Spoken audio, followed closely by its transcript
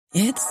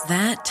It's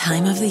that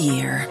time of the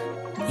year.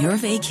 Your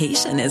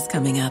vacation is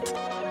coming up.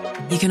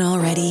 You can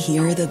already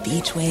hear the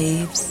beach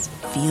waves,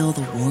 feel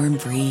the warm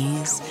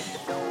breeze,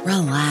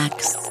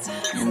 relax,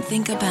 and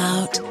think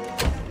about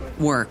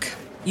work.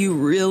 You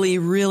really,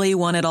 really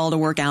want it all to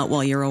work out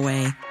while you're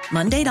away.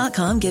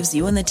 Monday.com gives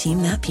you and the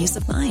team that peace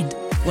of mind.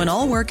 When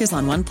all work is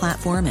on one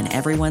platform and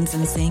everyone's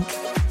in sync,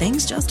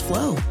 things just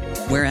flow.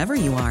 Wherever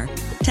you are,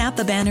 tap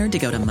the banner to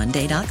go to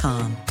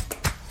Monday.com.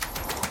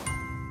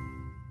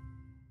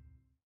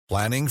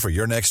 Planning for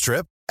your next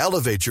trip?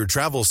 Elevate your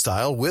travel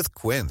style with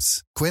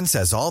Quince. Quince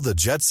has all the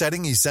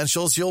jet-setting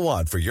essentials you'll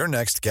want for your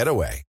next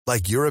getaway,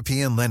 like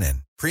European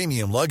linen,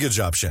 premium luggage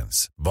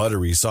options,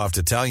 buttery soft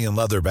Italian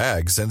leather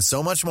bags, and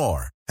so much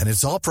more. And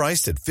it's all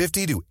priced at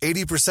 50 to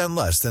 80%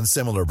 less than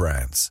similar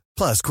brands.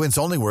 Plus, Quince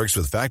only works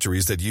with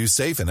factories that use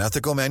safe and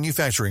ethical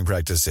manufacturing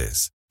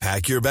practices.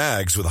 Pack your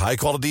bags with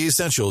high-quality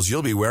essentials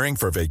you'll be wearing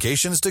for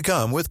vacations to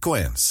come with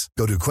Quince.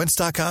 Go to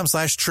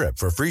quince.com/trip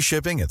for free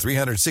shipping and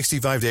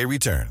 365-day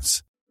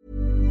returns.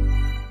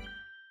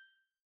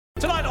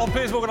 Tonight on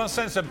Piers Morgan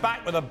Uncensored,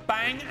 back with a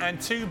bang and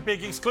two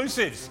big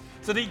exclusives.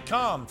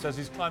 Sadiq says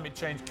his climate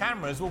change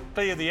cameras will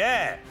clear the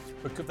air,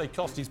 but could they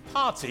cost his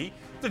party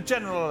the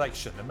general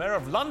election? The Mayor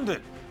of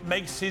London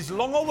makes his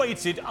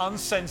long-awaited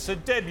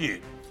Uncensored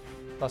debut.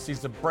 Plus,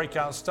 he's the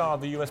breakout star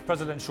of the US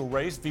presidential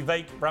race.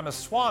 Vivek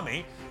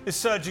Ramaswamy is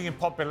surging in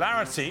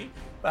popularity.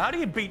 But how do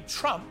you beat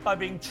Trump by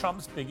being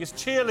Trump's biggest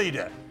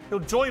cheerleader? He'll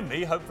join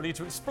me, hopefully,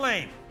 to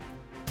explain.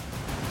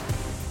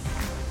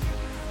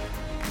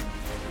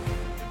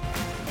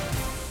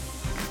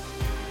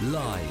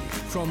 Live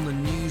from the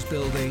News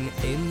Building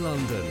in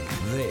London,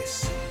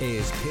 this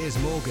is Piers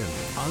Morgan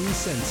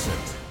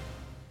Uncensored.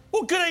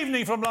 Well, good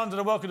evening from London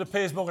and welcome to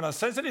Piers Morgan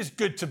Uncensored. It's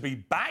good to be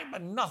back,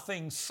 but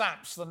nothing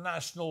saps the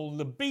national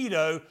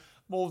libido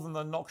more than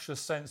the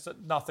noxious sense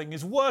that nothing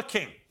is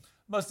working.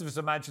 Most of us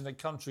imagine that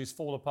countries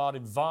fall apart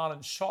in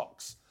violent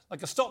shocks,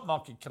 like a stock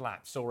market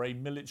collapse or a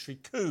military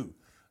coup.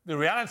 The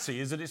reality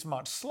is that it's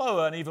much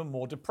slower and even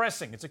more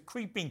depressing. It's a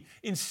creeping,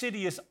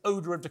 insidious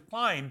odour of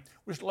decline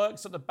which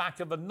lurks at the back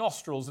of the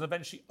nostrils and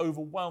eventually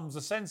overwhelms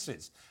the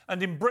senses.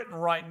 And in Britain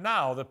right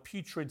now, the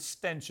putrid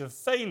stench of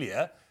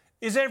failure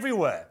is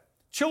everywhere.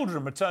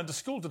 Children return to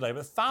school today,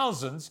 but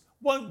thousands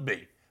won't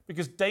be,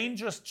 because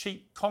dangerous,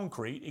 cheap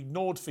concrete,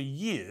 ignored for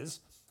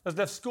years, has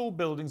left school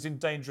buildings in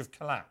danger of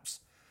collapse.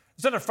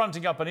 Instead of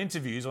fronting up in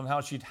interviews on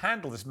how she'd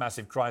handle this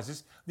massive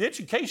crisis, the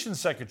Education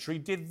Secretary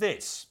did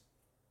this.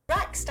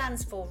 RAC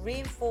stands for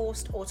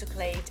Reinforced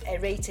Autoclaved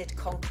Aerated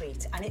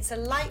Concrete, and it's a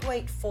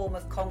lightweight form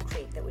of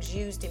concrete that was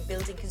used in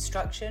building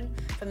construction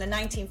from the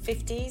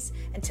 1950s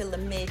until the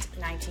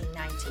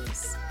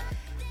mid-1990s.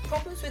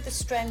 Problems with the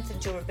strength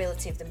and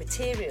durability of the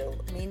material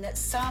mean that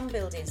some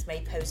buildings may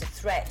pose a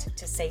threat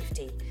to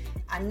safety,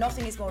 and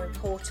nothing is more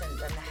important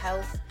than the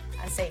health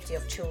and safety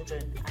of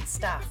children and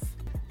staff.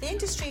 The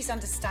industry's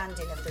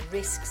understanding of the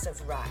risks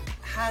of RAC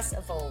has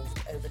evolved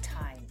over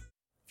time.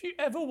 Have you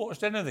ever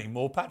watched anything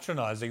more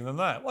patronising than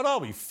that? What are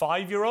we,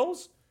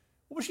 5-year-olds?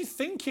 What was she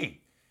thinking?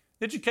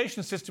 The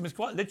education system is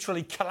quite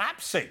literally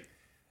collapsing.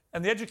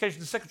 And the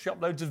Education Secretary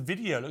uploads a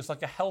video that looks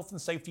like a health and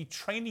safety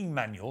training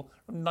manual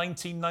from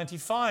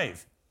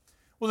 1995.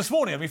 Well, this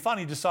morning, we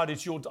finally decided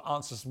she ought to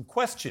answer some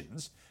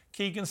questions.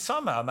 Keegan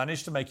somehow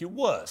managed to make it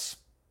worse.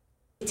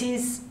 It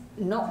is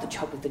not the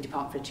job of the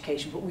Department for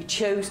Education, but we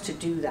chose to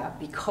do that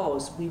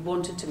because we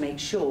wanted to make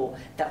sure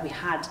that we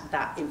had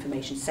that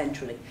information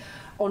centrally.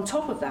 On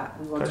top of that,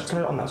 we wanted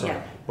to... on that, sorry.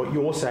 Yeah. But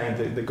you're saying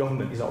that the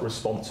government is not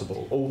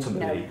responsible,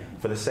 ultimately, No.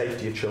 for the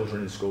safety of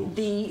children in schools?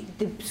 The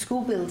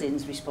school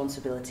building's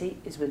responsibility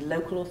is with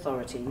local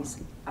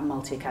authorities and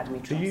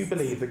multi-academy trusts. Do you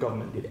believe the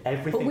government did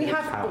everything in its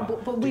power?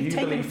 But we've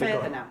taken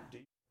further now.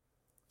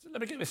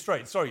 Let me get this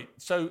straight. Sorry.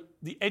 So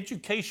the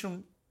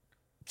Education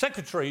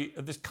Secretary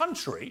of this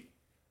country,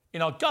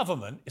 in our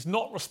government, is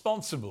not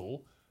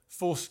responsible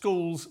for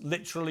schools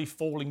literally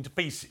falling to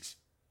pieces.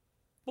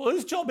 Well,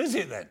 whose job is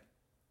it then?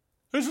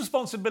 Whose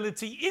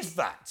responsibility is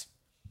that?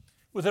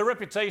 With her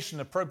reputation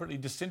appropriately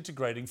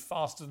disintegrating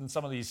faster than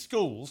some of these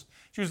schools,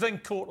 she was then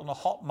caught on a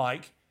hot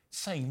mic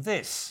saying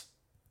this.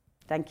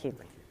 Thank you.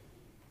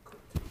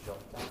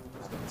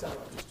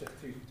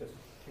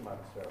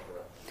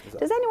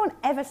 Does anyone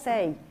ever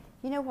say,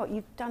 you know what,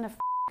 you've done a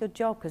good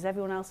job because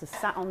everyone else has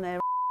sat on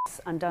their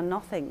and done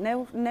nothing?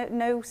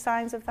 No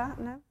signs of that,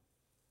 no?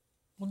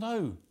 Well,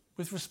 no.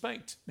 With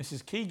respect,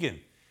 Mrs. Keegan,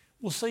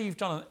 we'll say you've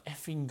done an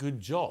effing good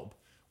job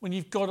when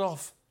you've got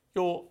off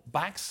your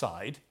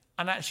backside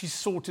and actually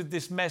sorted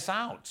this mess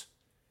out.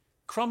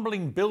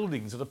 Crumbling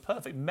buildings are the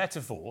perfect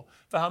metaphor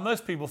for how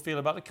most people feel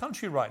about the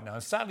country right now.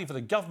 And sadly for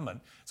the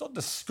government, it's not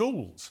just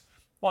schools.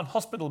 One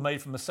hospital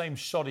made from the same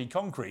shoddy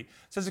concrete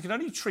says it can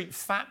only treat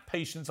fat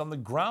patients on the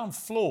ground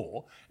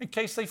floor in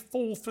case they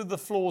fall through the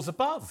floors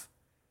above.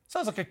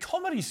 Sounds like a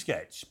comedy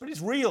sketch, but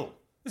it's real.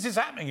 This is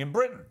happening in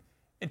Britain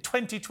in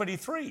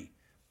 2023.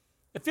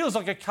 It feels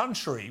like a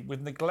country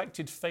with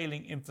neglected,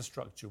 failing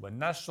infrastructure where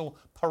national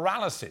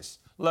paralysis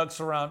lurks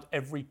around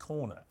every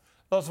corner.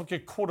 Last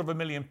week,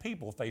 250,000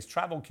 people faced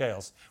travel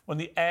chaos when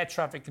the air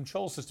traffic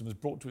control system was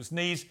brought to its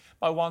knees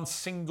by one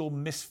single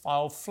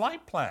misfiled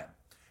flight plan.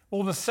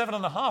 More than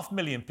 7.5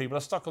 million people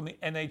are stuck on the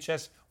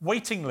NHS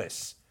waiting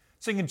lists.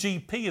 Seeing a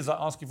GP is like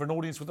asking for an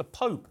audience with the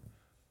Pope.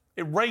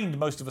 It rained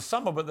most of the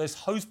summer, but there's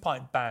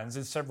hosepipe bans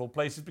in several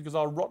places because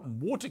our rotten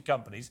water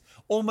companies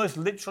almost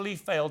literally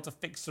failed to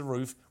fix the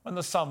roof when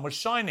the sun was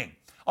shining.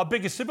 Our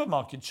biggest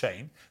supermarket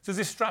chain says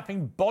it's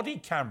strapping body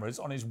cameras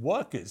on its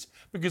workers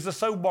because they're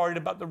so worried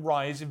about the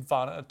rise in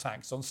violent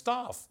attacks on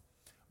staff.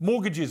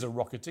 Mortgages are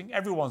rocketing,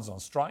 everyone's on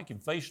strike,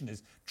 inflation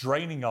is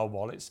draining our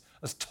wallets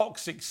as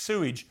toxic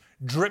sewage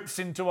drips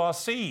into our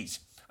seas.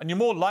 And you're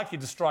more likely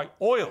to strike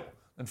oil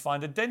than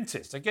find a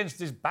dentist. Against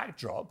this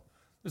backdrop,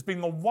 there's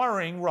been a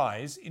worrying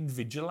rise in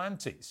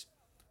vigilantes.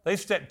 They've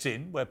stepped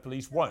in, where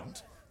police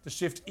won't, to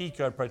shift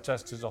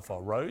eco-protesters off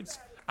our roads,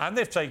 and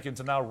they've taken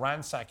to now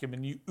ransacking the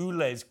new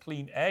ULEZ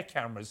clean air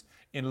cameras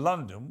in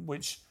London,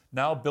 which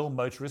now bill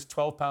motorists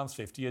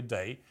 £12.50 a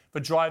day for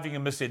driving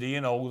in the city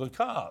in older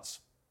cars.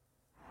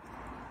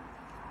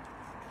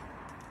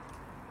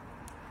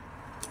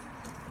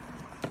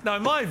 Now,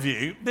 in my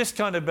view, this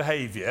kind of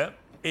behaviour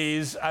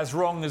is as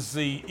wrong as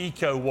the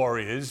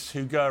eco-warriors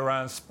who go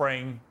around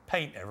spraying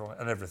paint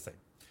and everything.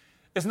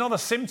 It's not a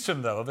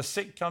symptom, though, of a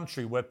sick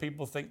country where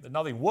people think that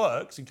nothing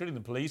works, including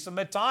the police, and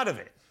they're tired of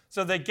it,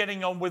 so they're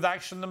getting on with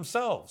action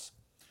themselves.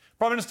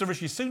 Prime Minister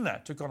Rishi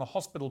Sunak took on a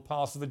hospital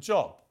pass of a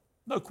job,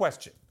 no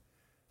question.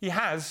 He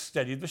has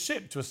steadied the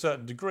ship to a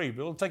certain degree,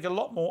 but it'll take a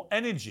lot more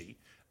energy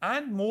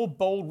and more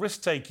bold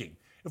risk-taking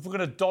if we're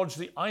going to dodge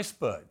the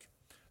iceberg.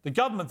 The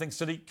government thinks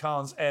Sadiq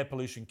Khan's air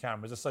pollution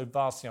cameras are so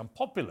vastly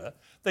unpopular,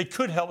 they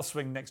could help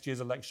swing next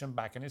year's election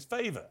back in his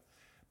favour.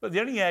 But the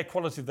only air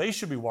quality they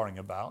should be worrying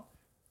about,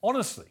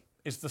 honestly,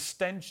 is the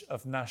stench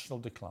of national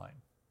decline.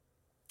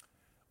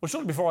 Well,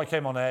 shortly before I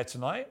came on air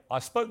tonight, I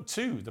spoke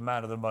to the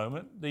man of the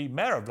moment, the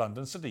Mayor of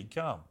London, Sadiq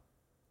Khan.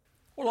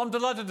 Well, I'm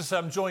delighted to say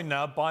I'm joined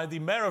now by the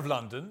Mayor of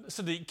London,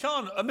 Sadiq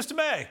Khan. Mr.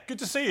 Mayor, good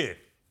to see you.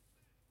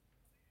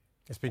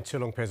 It's been too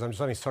long, Piers. I'm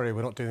just only sorry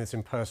we're not doing this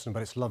in person,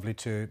 but it's lovely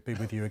to be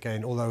with you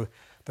again, although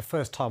the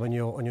first time on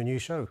your new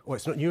show. Well,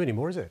 it's not new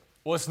anymore, is it?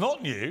 Well, it's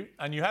not new,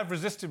 and you have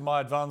resisted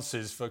my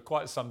advances for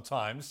quite some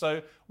time.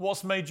 So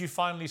what's made you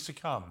finally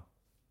succumb?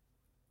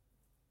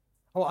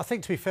 Well, I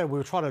think, to be fair, we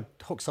were trying to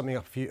hook something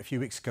up a few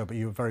weeks ago, but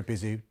you were very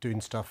busy doing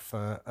stuff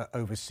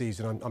overseas,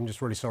 and I'm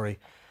just really sorry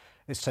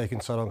it's taken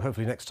so long.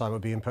 Hopefully next time it'll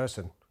be in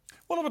person.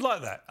 Well, I would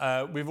like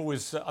that. We've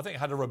always, I think,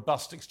 had a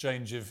robust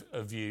exchange of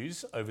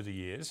views over the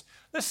years.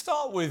 Let's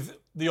start with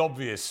the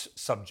obvious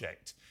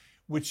subject,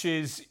 which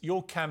is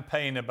your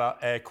campaign about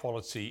air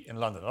quality in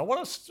London. I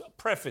want to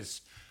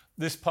preface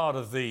this part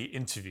of the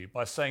interview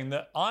by saying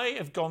that I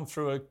have gone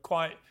through a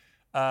quite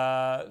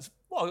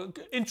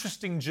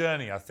interesting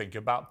journey, I think,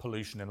 about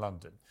pollution in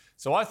London.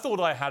 So I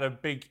thought I had a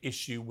big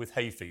issue with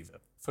hay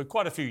fever for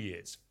quite a few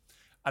years,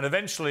 and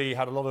eventually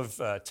had a lot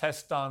of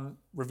tests done,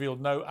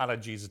 revealed no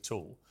allergies at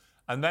all.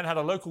 And then had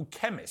a local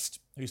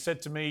chemist who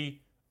said to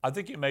me, I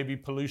think it may be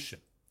pollution.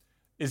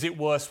 Is it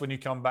worse when you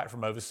come back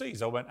from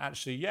overseas? I went,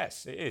 actually,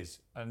 yes, it is.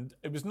 And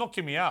it was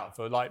knocking me out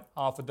for like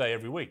half a day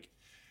every week.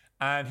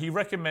 And he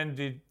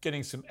recommended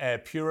getting some air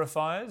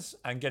purifiers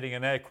and getting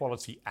an air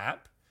quality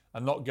app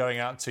and not going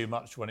out too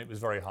much when it was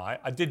very high.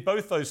 I did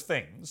both those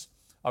things.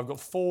 I've got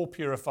 4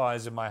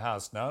 purifiers in my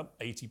house now,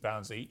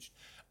 £80 each.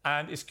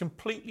 And it's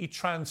completely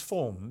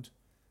transformed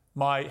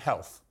my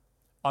health.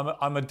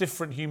 I'm a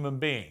different human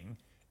being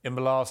in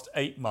the last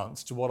 8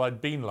 months to what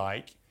I'd been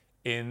like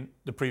in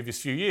the previous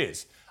few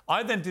years.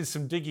 I then did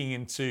some digging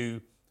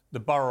into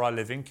the borough I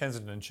live in,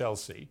 Kensington and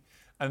Chelsea,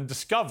 and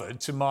discovered,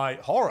 to my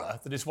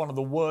horror, that it's one of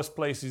the worst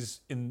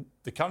places in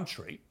the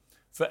country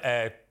for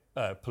air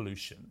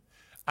pollution,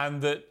 and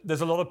that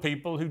there's a lot of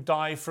people who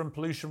die from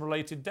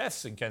pollution-related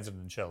deaths in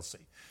Kensington and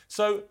Chelsea.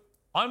 So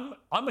I'm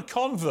a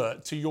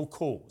convert to your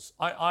cause.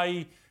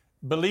 I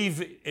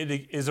believe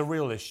it is a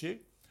real issue.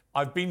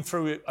 I've been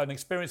through an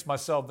experience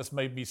myself that's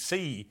made me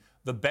see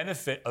the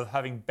benefit of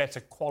having better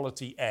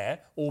quality air,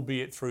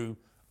 albeit through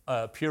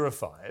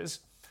purifiers.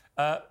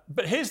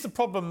 But here's the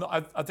problem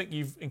that I think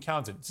you've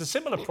encountered. It's a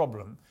similar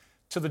problem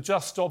to the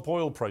Just Stop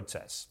Oil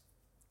protests,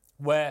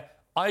 where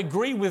I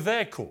agree with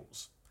their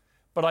cause,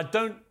 but I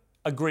don't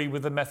agree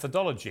with the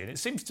methodology. And it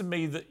seems to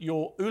me that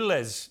your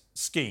ULEZ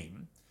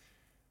scheme,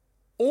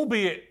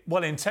 albeit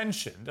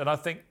well-intentioned, and I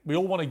think we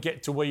all want to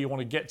get to where you want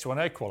to get to on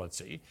air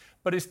quality,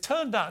 but it's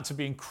turned out to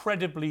be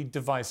incredibly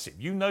divisive.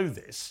 You know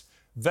this.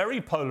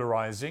 Very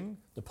polarising.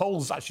 The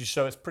polls actually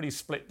show it's pretty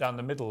split down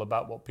the middle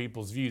about what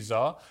people's views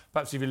are.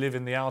 Perhaps if you live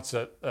in the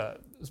outer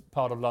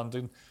part of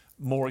London,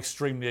 more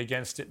extremely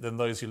against it than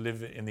those who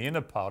live in the inner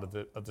part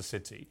of the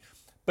city.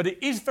 But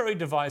it is very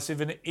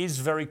divisive and it is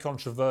very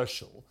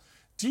controversial.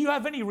 Do you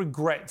have any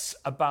regrets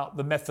about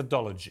the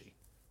methodology?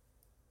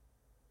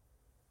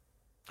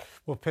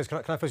 Well, Piers,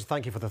 can I first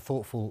thank you for the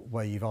thoughtful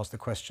way you've asked the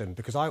question,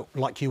 because I,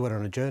 like you, went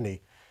on a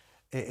journey.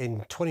 In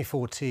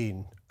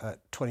 2014,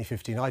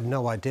 2015, I had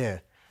no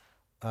idea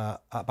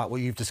about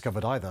what you've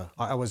discovered either.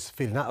 I was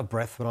feeling out of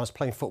breath when I was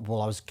playing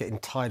football. I was getting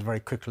tired very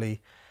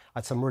quickly. I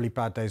had some really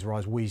bad days where I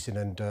was wheezing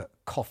and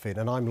coughing,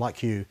 and I'm,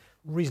 like you,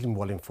 reasonably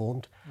well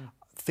informed.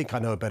 I think I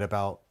know a bit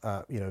about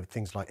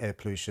things like air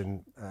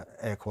pollution,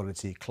 air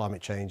quality,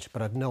 climate change,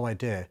 but I had no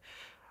idea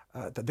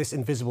that this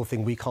invisible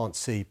thing we can't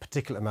see,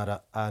 particulate matter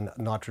and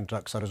nitrogen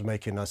dioxide, was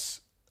making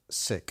us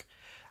sick.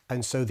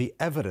 And so the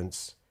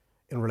evidence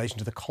in relation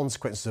to the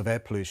consequences of air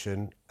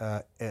pollution,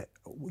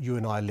 you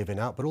and I are living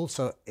out, but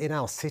also in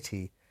our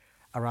city,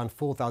 around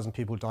 4,000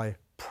 people die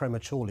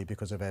prematurely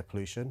because of air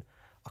pollution.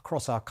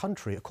 Across our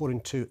country, according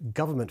to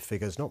government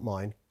figures, not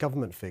mine,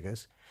 government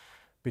figures,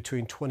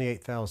 between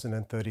 28,000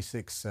 and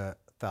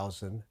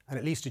 36,000, and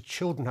at least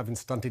children having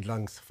stunted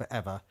lungs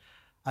forever,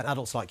 and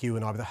adults like you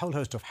and I with a whole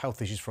host of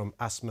health issues from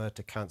asthma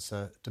to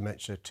cancer,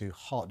 dementia to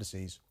heart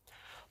disease.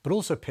 But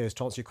also, Piers,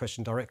 to answer your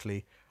question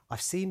directly,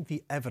 I've seen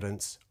the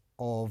evidence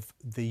of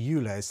the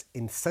ULEZ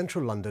in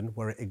central London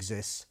where it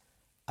exists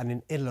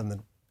and in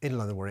London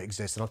where it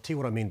exists. And I'll tell you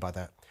what I mean by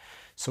that.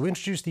 So we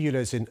introduced the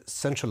ULEZ in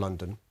central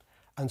London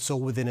and saw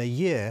within a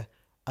year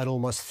an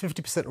almost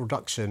 50%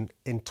 reduction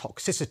in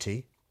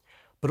toxicity,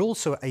 but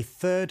also a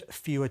third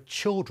fewer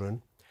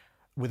children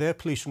with air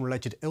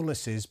pollution-related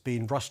illnesses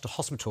being rushed to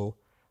hospital,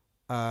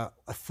 a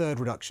third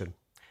reduction.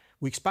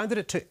 We expanded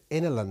it to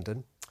inner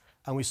London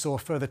and we saw a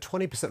further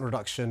 20%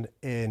 reduction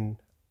in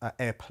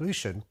air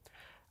pollution,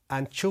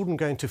 and children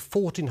going to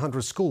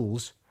 1,400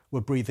 schools were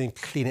breathing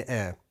cleaner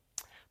air.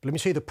 But let me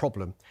show you the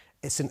problem.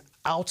 It's in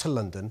outer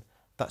London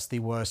that's the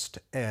worst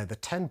air. The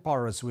 10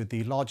 boroughs with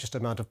the largest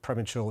amount of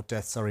premature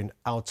deaths are in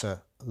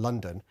outer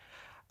London.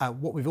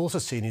 What we've also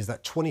seen is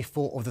that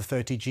 24 of the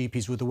 30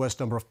 GPs with the worst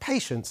number of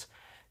patients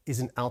is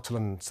in outer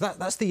London. So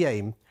that's the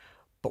aim.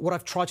 But what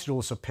I've tried to do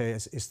also,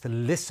 Piers, is to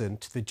listen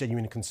to the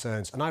genuine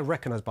concerns. And I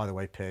recognise, by the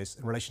way, Piers,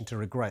 in relation to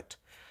regret,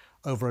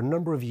 over a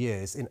number of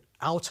years in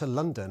outer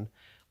London,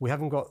 we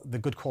haven't got the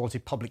good quality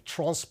public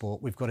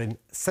transport we've got in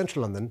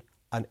central London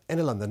and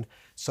inner London.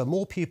 So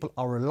more people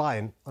are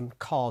relying on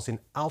cars in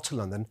outer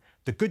London.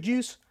 The good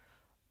news,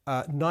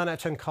 9 out of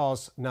 10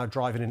 cars now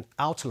driving in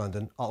outer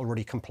London are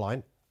already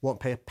compliant, won't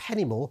pay a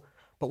penny more,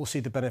 but we'll see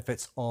the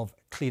benefits of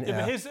clean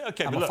air.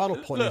 And my final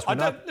point is... I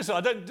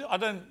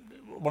don't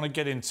want to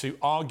get into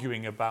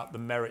arguing about the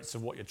merits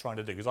of what you're trying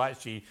to do, because I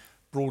actually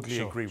broadly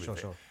agree with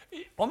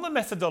it. On the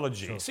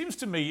methodology, it seems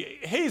to me,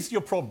 here's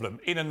your problem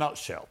in a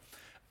nutshell.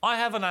 I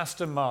have an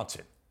Aston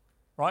Martin,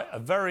 right? A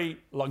very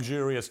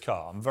luxurious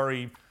car. I'm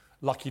very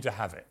lucky to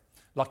have it.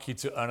 Lucky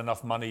to earn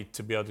enough money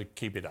to be able to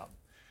keep it up.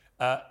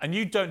 And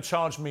you don't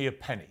charge me a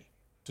penny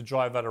to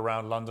drive that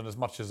around London as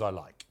much as I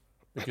like,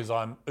 because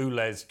I'm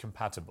ULEZ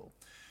compatible.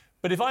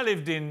 But if I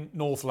lived in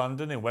North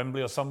London, in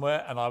Wembley or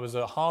somewhere, and I was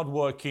a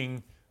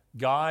hard-working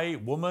guy,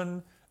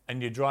 woman,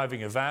 and you're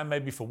driving a van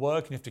maybe for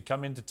work and you have to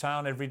come into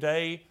town every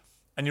day,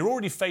 and you're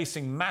already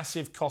facing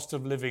massive cost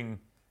of living,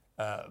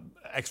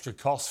 extra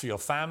costs for your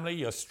family,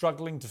 you're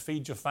struggling to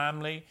feed your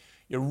family,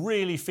 you're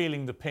really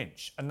feeling the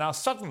pinch. And now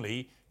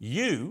suddenly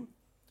you,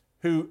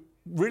 who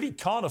really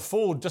can't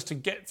afford just to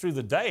get through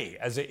the day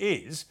as it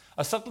is,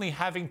 are suddenly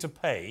having to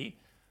pay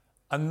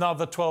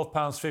another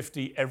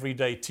 £12.50 every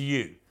day to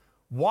you.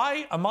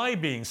 Why am I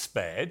being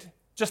spared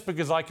just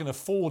because I can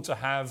afford to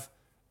have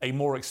a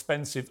more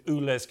expensive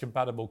ULEZ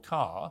compatible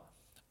car?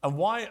 And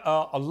why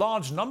are a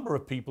large number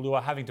of people who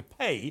are having to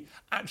pay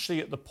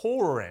actually at the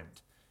poorer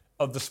end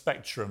of the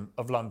spectrum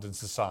of London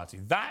society?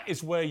 That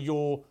is where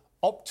your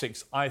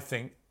optics, I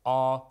think,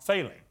 are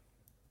failing.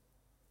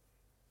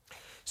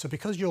 So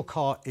because your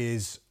car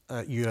is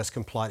ULEZ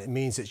compliant, it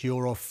means it's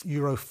Euro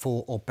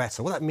 4 or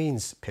better. What that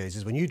means, Piers,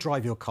 is when you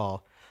drive your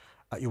car,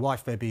 your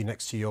wife may be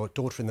next to your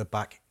daughter in the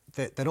back,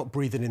 they're not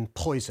breathing in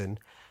poison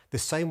the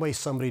same way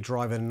somebody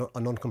driving a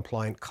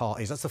non-compliant car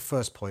is. That's the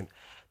first point.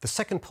 The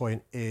second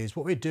point is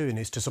what we're doing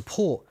is to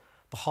support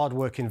the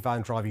hard-working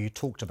van driver you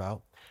talked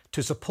about,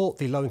 to support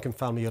the low-income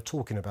family you're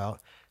talking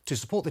about, to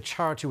support the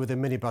charity with the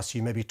minibus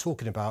you may be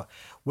talking about.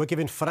 We're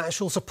giving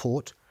financial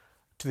support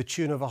to the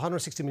tune of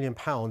 £160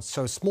 million.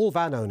 So a small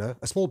van owner,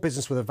 a small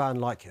business with a van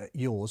like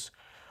yours,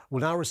 will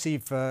now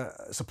receive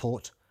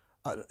support,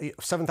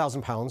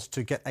 £7,000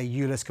 to get a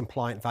ULEZ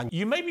compliant van.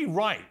 You may be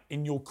right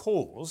in your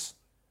cause.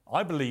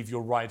 I believe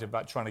you're right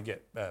about trying to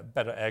get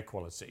better air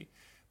quality.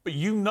 But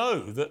you know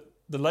that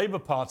the Labour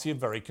Party are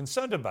very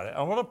concerned about it.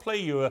 I want to play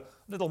you a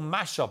little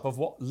mashup of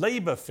what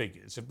Labour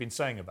figures have been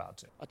saying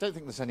about it. I don't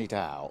think there's any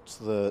doubt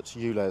that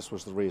ULEZ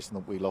was the reason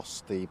that we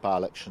lost the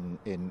by-election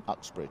in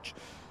Uxbridge.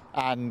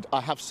 And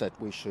I have said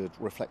we should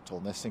reflect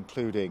on this,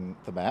 including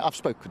the Mayor. I've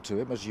spoken to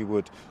him, as you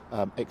would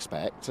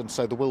expect, and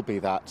so there will be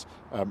that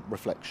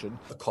reflection.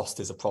 The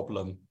cost is a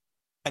problem.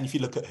 And if you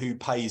look at who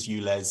pays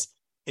ULEZ,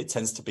 it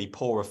tends to be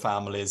poorer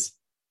families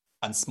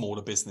and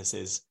smaller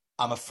businesses.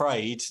 I'm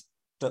afraid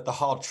that the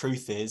hard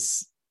truth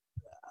is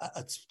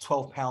a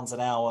 £12 an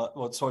hour,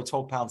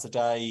 £12 a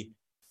day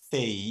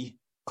fee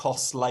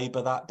costs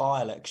Labour that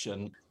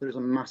by-election. There is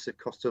a massive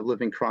cost of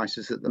living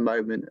crisis at the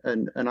moment,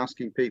 and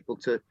asking people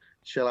to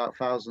shell out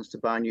thousands to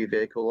buy a new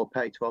vehicle or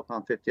pay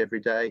 £12.50 every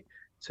day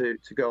to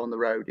go on the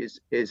road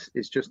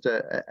is just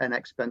an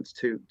expense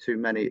too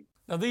many.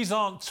 Now, these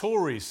aren't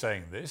Tories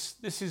saying this.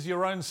 This is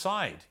your own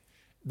side.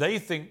 They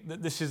think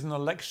that this is an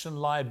election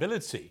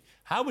liability.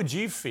 How would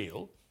you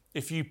feel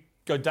if you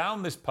go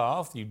down this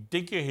path, you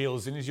dig your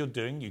heels in as you're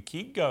doing, you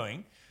keep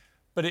going,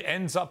 but it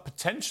ends up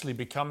potentially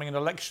becoming an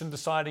election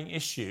deciding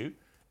issue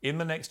in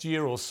the next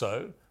year or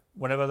so,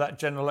 whenever that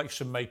general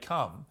election may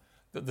come,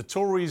 that the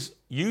Tories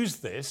use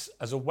this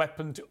as a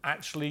weapon to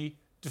actually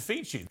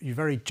defeat you? You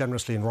very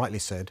generously and rightly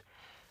said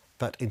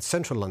that in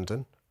central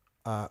London,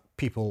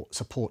 people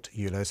support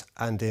ULEZ,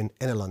 and in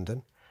inner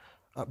London,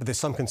 but there's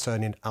some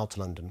concern in outer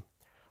London.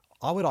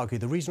 I would argue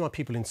the reason why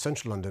people in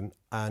central London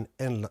and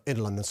inner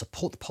London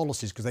support the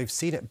policies because they've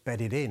seen it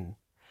bedded in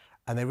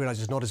and they realise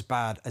it's not as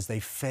bad as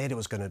they feared it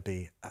was going to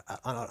be.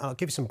 I'll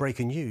give you some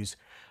breaking news.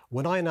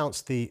 When I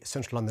announced the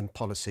central London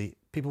policy,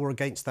 people were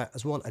against that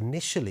as well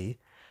initially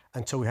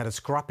until we had a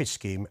scrappage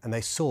scheme and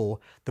they saw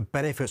the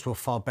benefits were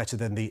far better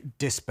than the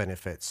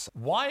disbenefits.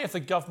 Why, if the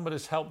government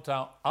has helped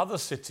out other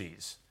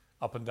cities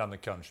up and down the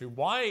country,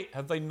 why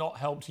have they not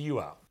helped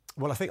you out?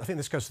 Well, I think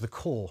this goes to the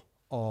core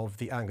of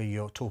the anger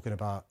you're talking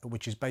about,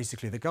 which is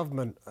basically the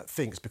government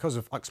thinks, because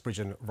of Uxbridge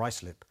and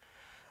Ruislip,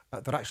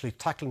 that actually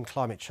tackling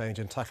climate change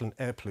and tackling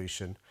air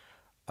pollution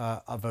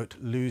are vote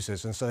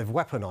losers. And so they've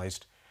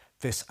weaponised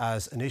this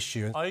as an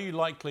issue. Are you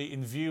likely,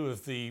 in view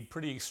of the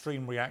pretty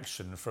extreme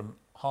reaction from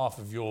half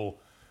of your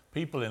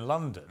people in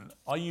London,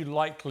 are you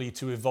likely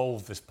to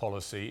evolve this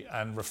policy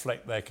and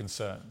reflect their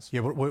concerns?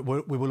 Yeah, we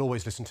will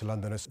always listen to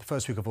Londoners. The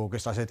first week of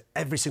August, I said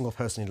every single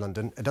person in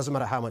London, it doesn't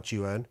matter how much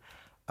you earn,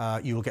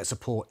 you will get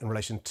support in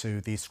relation to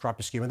the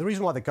scrappage scheme. And the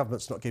reason why the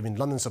government's not giving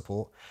London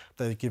support,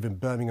 they're giving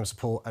Birmingham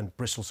support and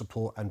Bristol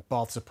support and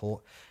Bath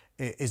support,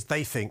 is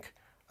they think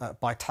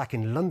by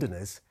attacking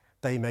Londoners,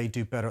 they may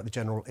do better at the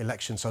general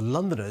election. So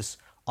Londoners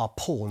are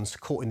pawns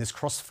caught in this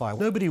crossfire.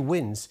 Nobody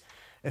wins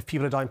if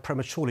people are dying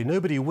prematurely.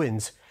 Nobody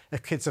wins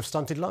if kids have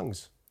stunted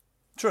lungs.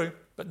 True,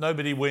 but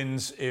nobody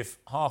wins if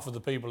half of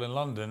the people in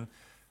London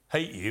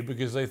hate you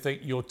because they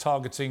think you're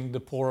targeting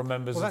the poorer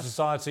members of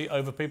society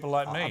over people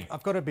like me.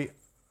 I've got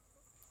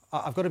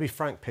to be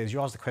frank, Piers.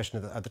 You asked the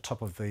question at the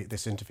top of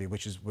this interview,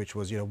 which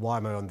was, why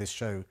am I on this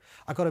show?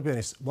 I've got to be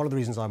honest. One of the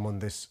reasons I'm on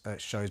this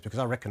show is because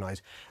I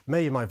recognise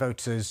many of my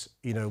voters,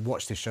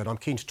 watch this show, and I'm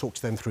keen to talk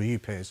to them through you,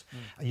 Piers.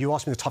 You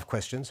ask me the tough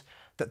questions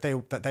that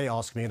they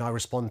ask me, and I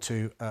respond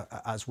to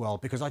as well,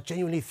 because I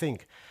genuinely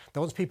think that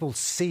once people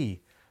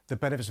see the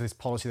benefits of this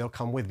policy, they'll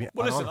come with me.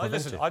 Well,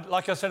 listen.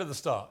 Like I said at the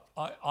start,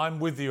 I'm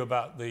with you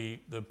about the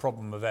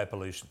problem of air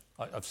pollution.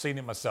 I've seen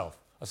it myself.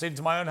 I've seen it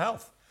to my own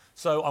health.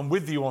 So I'm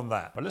with you on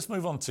that. But let's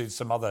move on to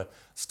some other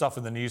stuff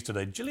in the news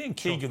today. Gillian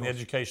Keegan, the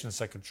Education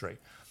Secretary,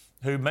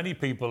 who many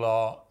people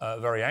are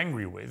very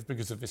angry with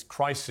because of this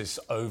crisis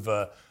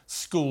over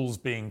schools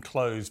being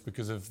closed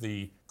because of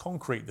the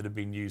concrete that had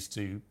been used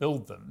to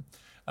build them,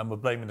 and were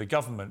blaming the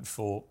government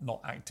for not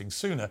acting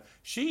sooner.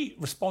 She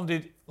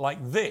responded like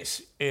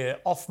this,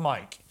 off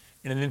mic,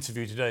 in an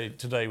interview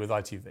today with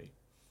ITV.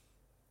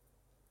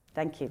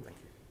 Thank you.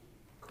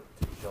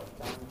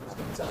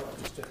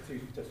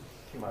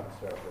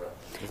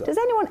 Does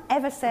anyone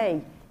ever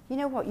say, you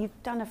know what,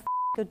 you've done a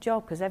good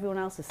job because everyone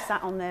else has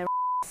sat on their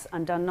ass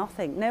and done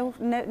nothing?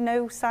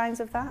 No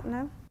signs of that,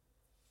 no?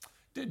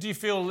 Do you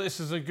feel this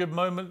is a good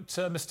moment,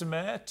 Mr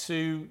Mayor,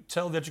 to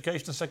tell the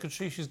Education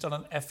Secretary she's done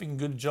an effing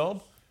good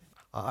job?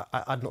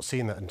 I'd not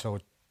seen that until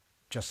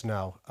just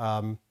now.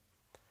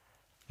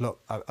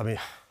 Look, I mean,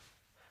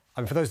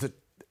 for those that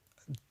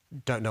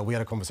don't know, we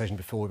had a conversation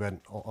before we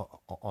went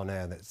on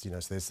air. That's,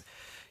 so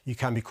you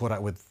can be caught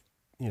out with,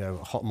 a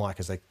hot mic,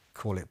 as they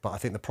call it. But I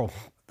think the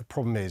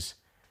problem is,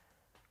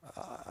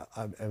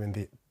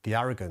 the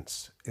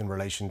arrogance in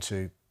relation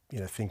to,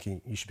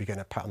 thinking you should be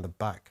getting a pat on the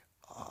back.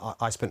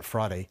 I spent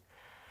Friday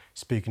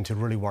speaking to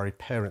really worried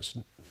parents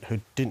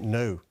who didn't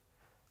know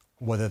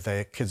whether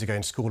their kids are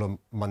going to school on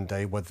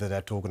Monday, whether they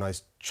had to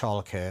organise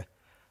childcare.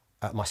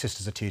 My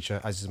sister's a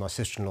teacher, as is my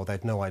sister-in-law. They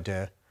had no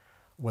idea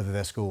whether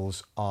their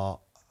schools are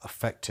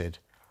affected.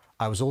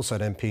 I was also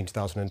an MP in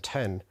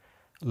 2010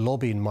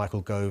 lobbying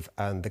Michael Gove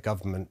and the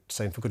government,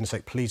 saying, for goodness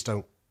sake, please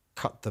don't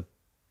cut the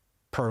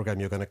programme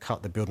you're going to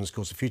cut, the Building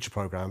Schools for Future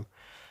programme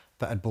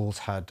that Ed Balls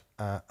had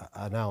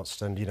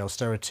announced. And,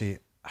 austerity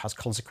has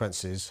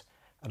consequences.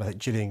 And I think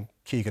Gillian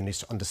Keegan needs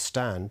to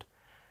understand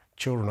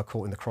children are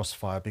caught in the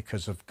crossfire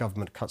because of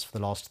government cuts for the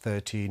last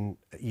 13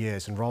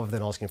 years. And rather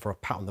than asking for a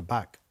pat on the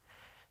back,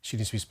 she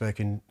needs to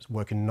be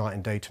working night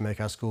and day to make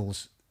our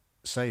schools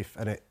safe.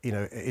 And it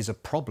is a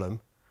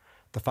problem,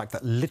 the fact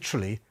that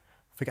literally,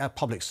 forget our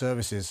public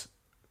services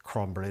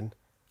crumbling,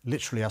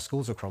 literally our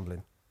schools are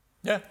crumbling.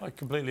 Yeah, I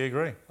completely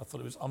agree. I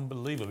thought it was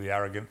unbelievably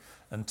arrogant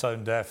and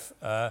tone deaf.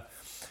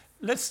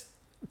 Let's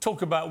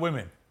talk about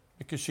women,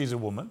 because she's a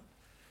woman.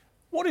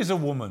 What is a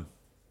woman,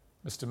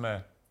 Mr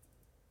Mayor?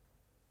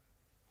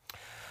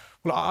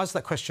 Well, I asked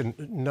that question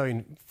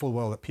knowing full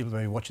well that people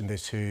may be watching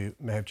this who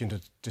may have gender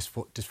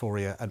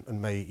dysphoria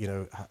and may,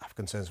 have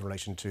concerns in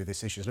relation to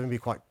this issue. So let me be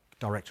quite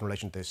direct in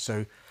relation to this.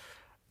 So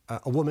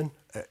a woman,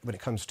 when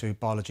it comes to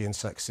biology and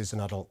sex, is an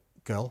adult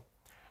girl.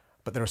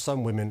 But there are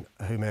some women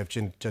who may have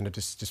gender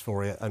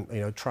dysphoria,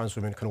 and trans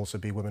women can also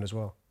be women as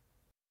well.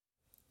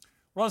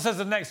 Ron says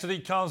the next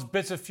Sadiq Khan's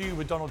bitter feud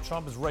with Donald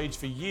Trump has raged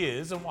for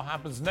years, and what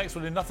happens next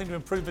will do nothing to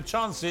improve the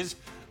chances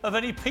of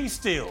any peace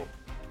deal.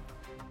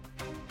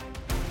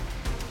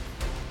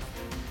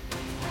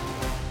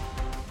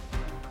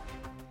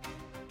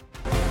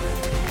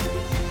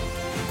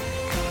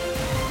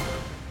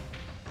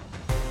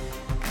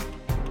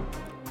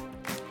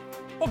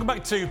 Welcome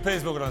back to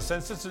Piers Morgan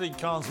Uncensored. Sadiq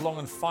Khan's long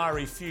and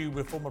fiery feud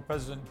with former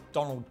President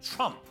Donald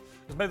Trump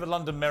has made the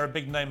London mayor a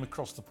big name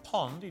across the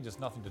pond. He does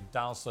nothing to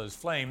douse those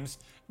flames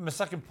in the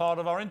second part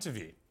of our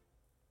interview.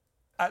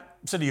 At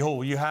City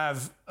Hall, you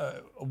have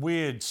a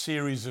weird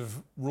series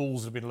of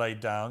rules that have been laid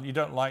down. You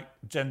don't like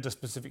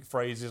gender-specific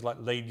phrases like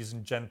ladies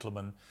and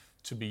gentlemen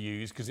to be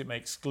used because it may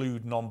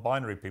exclude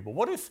non-binary people.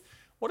 What if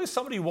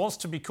somebody wants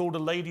to be called a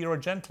lady or a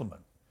gentleman?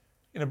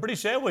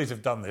 British Airways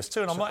have done this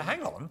too, and I'm like,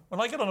 hang on.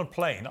 When I get on a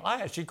plane, I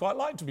actually quite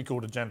like to be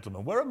called a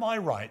gentleman. Where are my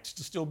rights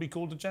to still be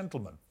called a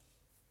gentleman?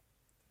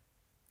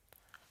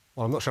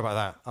 Well, I'm not sure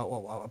about that,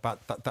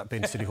 about that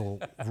being a City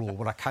Hall rule.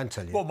 What I can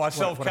tell you... Well, my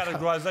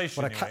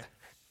self-categorisation, anyway.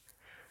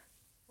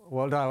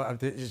 Well, no,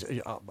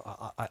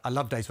 I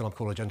love days when I'm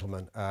called a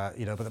gentleman,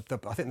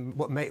 but I think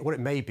what it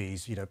may be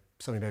is,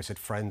 somebody may have said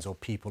friends or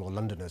people or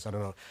Londoners, I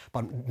don't know.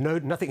 But no,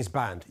 nothing is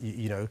banned,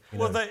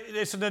 Well,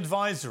 it's an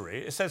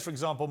advisory. It says, for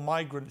example,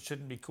 migrants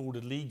shouldn't be called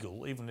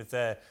illegal, even if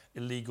they're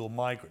illegal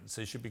migrants.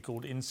 They should be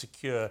called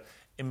insecure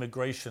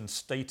immigration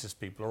status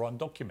people or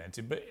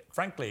undocumented. But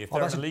frankly, if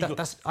they're an illegal...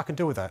 I can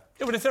deal with that.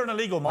 Yeah, but if they're an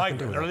illegal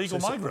migrant, they're an illegal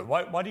migrant.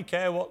 Why do you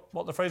care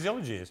what the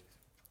phraseology is?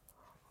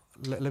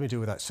 Let me deal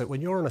with that. So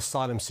when you're an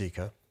asylum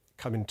seeker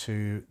coming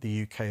to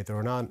the UK, there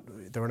are now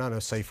no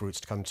safe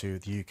routes to come to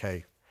the UK.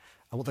 And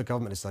what the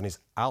government has done is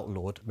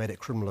outlawed, made it a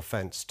criminal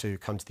offence to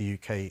come to the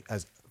UK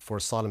for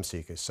asylum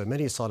seekers. So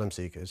many asylum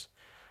seekers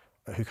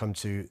who come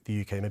to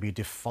the UK may be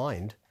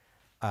defined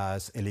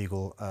as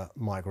illegal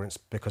migrants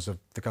because of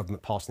the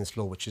government passing this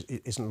law, which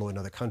isn't law in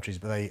other countries,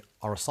 but they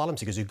are asylum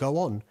seekers who go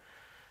on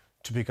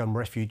to become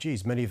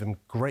refugees, many of them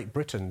Great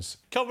Britons.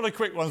 Couple of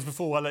quick ones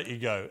before I let you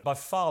go. By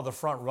far the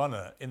front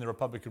runner in the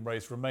Republican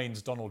race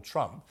remains Donald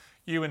Trump.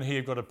 You and he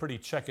have got a pretty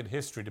checkered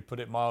history, to put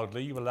it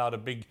mildly. You allowed a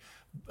big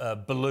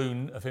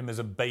balloon of him as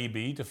a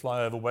baby to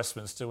fly over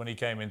Westminster when he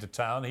came into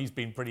town. He's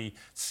been pretty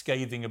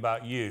scathing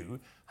about you.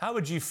 How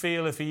would you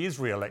feel if he is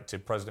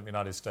re-elected President of the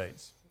United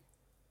States?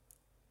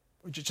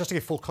 Just to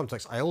give full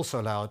context, I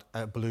also allowed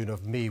a balloon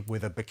of me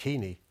with a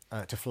bikini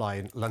to fly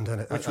in London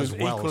Which as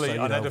well. Which was equally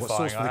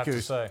unedifying, I have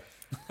to say.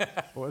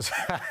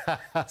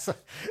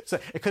 So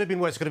it could have been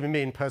worse. It could have been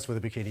me in person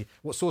with a bikini.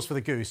 What sauce for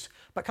the goose?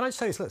 But can I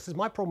say this is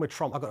my problem with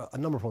Trump. I've got a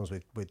number of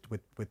problems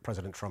with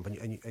President Trump, and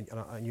you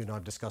and I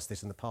have discussed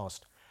this in the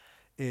past,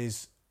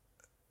 is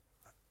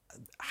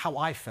how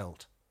I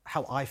felt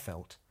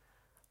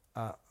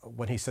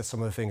when he said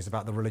some of the things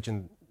about the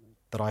religion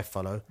that I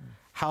follow,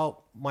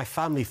 how my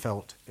family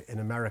felt in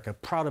America,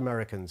 proud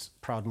Americans,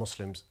 proud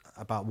Muslims,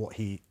 about what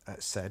he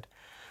said,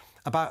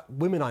 about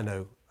women I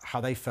know,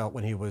 how they felt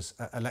when he was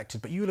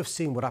elected. But you will have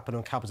seen what happened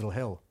on Capitol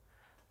Hill,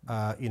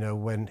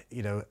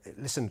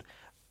 listen,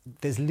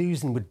 there's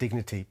losing with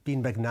dignity,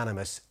 being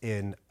magnanimous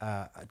in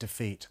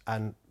defeat.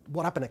 And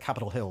what happened at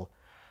Capitol Hill,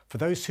 for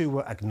those who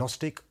were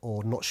agnostic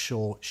or not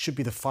sure, should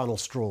be the final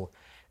straw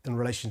in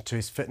relation to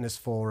his fitness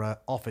for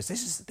office.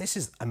 This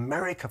is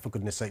America, for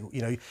goodness sake.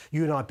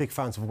 You and I are big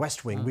fans of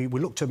West Wing. We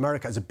look to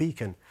America as a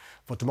beacon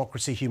for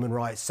democracy, human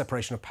rights,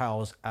 separation of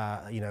powers,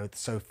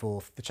 so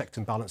forth, the checks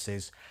and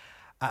balances.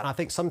 And I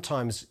think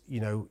sometimes,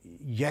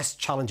 yes,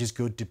 challenge is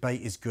good,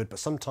 debate is good, but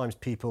sometimes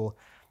people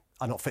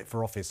are not fit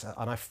for office.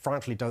 And I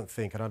frankly don't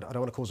think, and I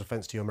don't want to cause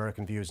offence to your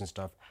American viewers and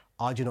stuff,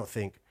 I do not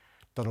think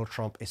Donald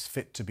Trump is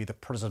fit to be the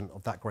president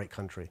of that great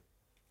country.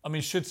 I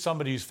mean, should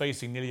somebody who's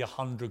facing nearly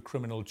 100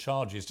 criminal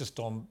charges, just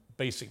on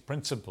basic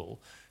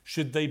principle,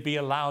 should they be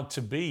allowed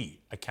to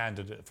be a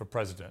candidate for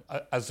president?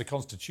 As the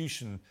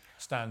Constitution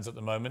stands at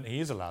the moment,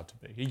 he is allowed to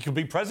be. He could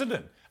be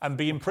president and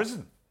be in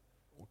prison.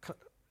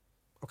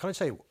 Can I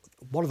say,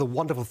 one of the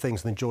wonderful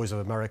things and the joys of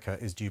America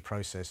is due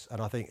process.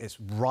 And I think it's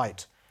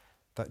right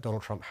that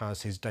Donald Trump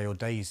has his day or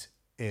days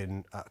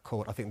in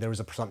court. I think there is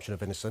a presumption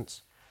of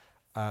innocence.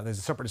 There's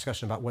a separate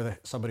discussion about whether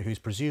somebody who's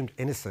presumed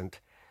innocent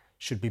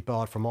should be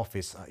barred from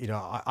office.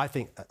 I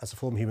think as a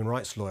former human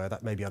rights lawyer,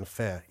 that may be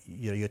unfair.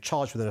 You're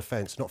charged with an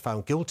offence, not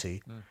found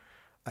guilty.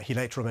 He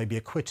later on may be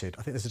acquitted.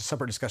 I think there's a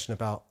separate discussion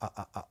about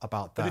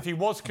that. But if he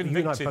was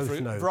convicted,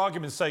 for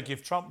argument's sake,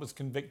 if Trump was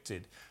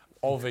convicted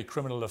of a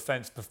criminal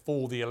offence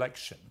before the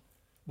election,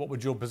 what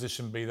would your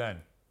position be then?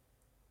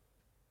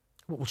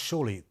 Well,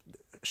 surely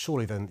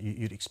then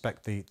you'd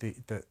expect there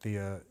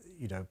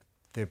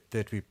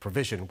to be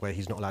provision where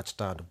he's not allowed to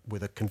stand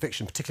with a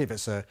conviction, particularly if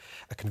it's a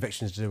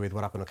conviction to do with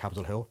what happened on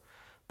Capitol Hill,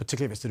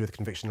 particularly if it's to do with a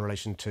conviction in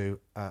relation to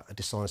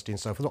dishonesty and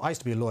so forth. Look, I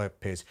used to be a lawyer,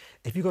 Piers.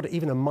 If you've got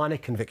even a minor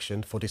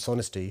conviction for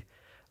dishonesty,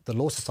 the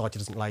Law Society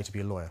doesn't allow you to be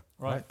a lawyer,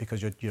 right?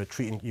 Because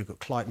you've got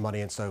client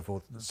money and so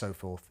forth, and so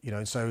forth.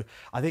 And so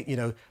I think,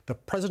 the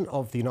President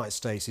of the United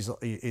States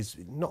is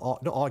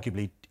not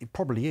arguably, it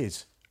probably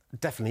is,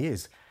 definitely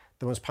is,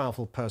 the most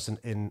powerful person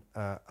in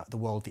the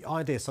world. The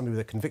idea somebody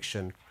with a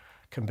conviction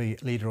can be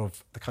leader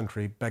of the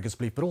country beggars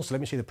belief. But also,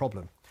 let me see the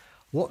problem.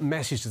 What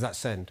message does that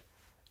send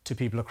to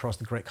people across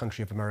the great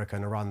country of America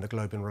and around the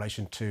globe in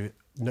relation to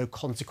no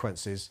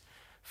consequences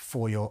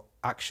for your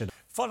action?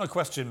 Final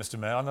question, Mr.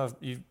 Mayor. I know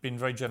you've been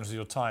very generous with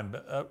your time,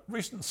 but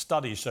recent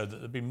studies showed that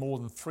there have been more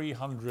than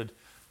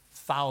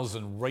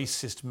 300,000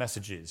 racist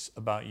messages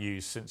about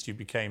you since you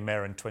became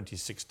mayor in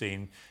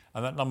 2016,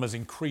 and that number's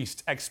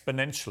increased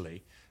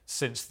exponentially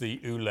since the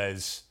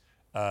ULEZ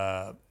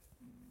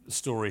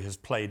story has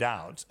played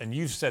out. And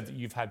you've said that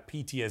you've had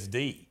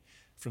PTSD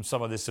from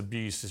some of this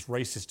abuse, this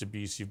racist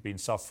abuse you've been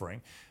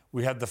suffering.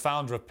 We had the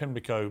founder of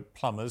Pimlico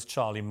Plumbers,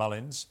 Charlie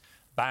Mullins,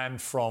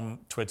 banned from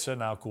Twitter,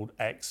 now called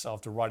X,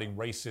 after writing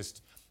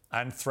racist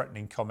and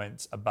threatening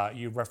comments about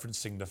you,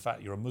 referencing the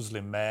fact you're a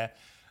Muslim mayor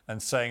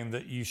and saying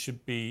that you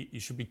should be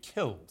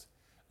killed.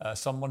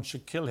 Someone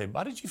should kill him.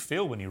 How did you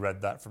feel when you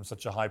read that from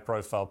such a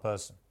high-profile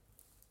person?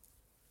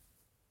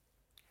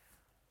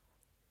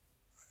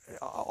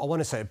 I want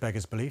to say it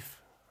beggars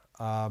belief.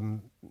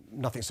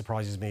 Nothing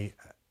surprises me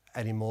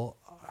anymore.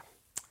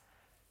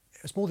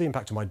 It's more the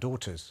impact on my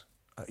daughters.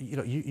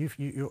 You're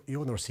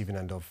on the receiving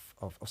end of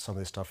some of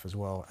this stuff as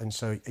well, and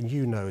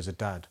as a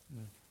dad,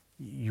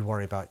 you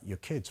worry about your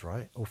kids,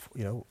 right? Or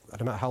no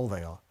matter how old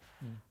they are.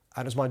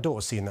 And as my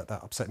daughter seeing that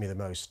upset me the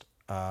most.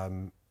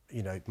 My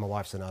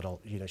wife's an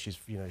adult.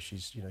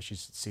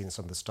 She's seen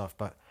some of the stuff,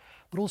 but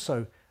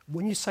also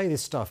when you say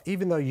this stuff,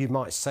 even though you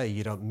might say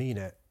you don't mean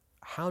it,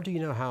 how do you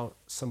know how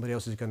somebody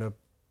else is going to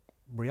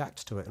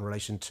react to it in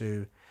relation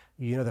to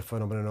the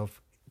phenomenon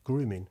of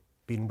grooming,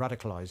 being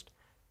radicalised,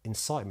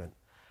 incitement?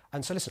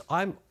 And so, listen,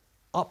 I'm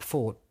up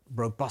for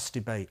robust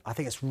debate. I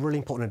think it's really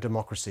important in a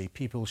democracy.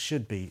 People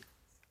should be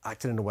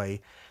acting in a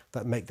way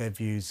that make their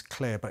views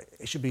clear, but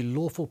it should be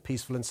lawful,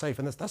 peaceful and safe.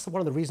 And that's one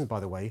of the reasons,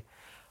 by the way,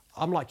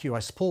 I'm like you, I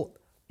support,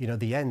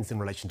 the ends in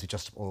relation to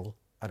Just Oil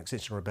and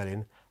Extinction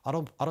Rebellion. I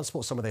don't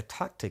support some of their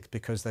tactics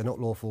because they're not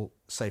lawful,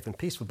 safe and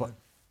peaceful. But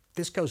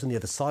this goes on the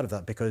other side of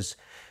that because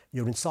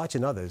you're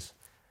inciting others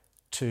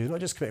to not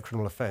just commit a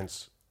criminal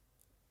offence,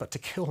 but to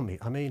kill me.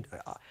 I mean,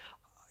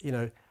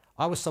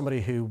 I was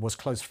somebody who was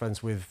close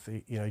friends with,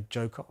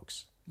 Joe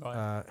Cox,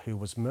 right, who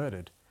was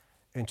murdered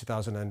in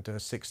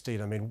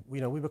 2016. I mean,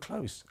 we were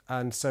close.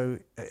 And so,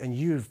 and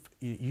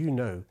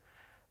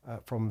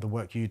from the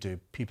work you do,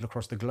 people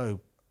across the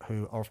globe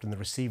who are often the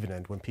receiving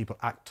end when people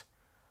act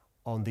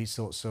on these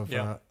sorts of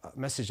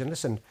messages. And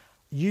listen,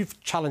 you've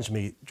challenged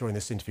me during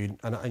this interview,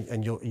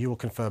 and you will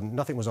confirm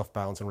nothing was off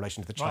bounds in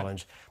relation to the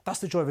challenge. Right. That's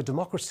the joy of a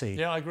democracy.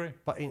 Yeah, I agree.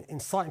 But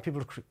inciting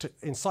people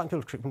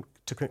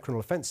to commit criminal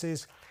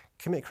offences,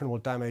 commit criminal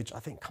damage, I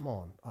think, come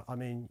on. I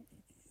mean,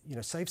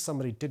 say if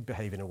somebody did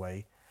behave in a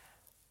way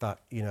that,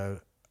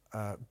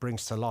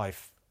 brings to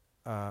life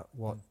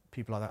what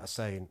people like that are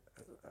saying,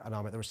 and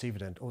I'm at the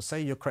receiving end, or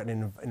say you're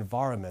creating an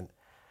environment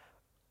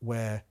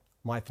where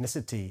my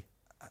ethnicity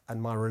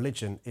and my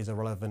religion is a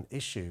relevant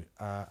issue.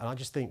 And I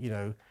just think,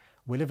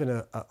 we live in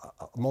a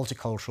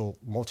multicultural,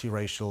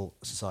 multiracial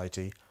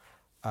society.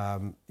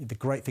 The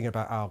great thing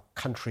about our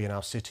country and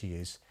our city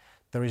is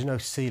there is no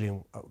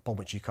ceiling upon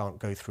which you can't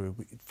go through.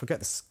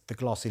 Forget the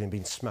glass ceiling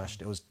being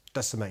smashed. It was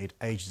decimated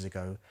ages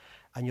ago.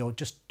 And you're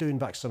just doing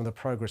back some of the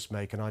progress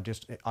make. And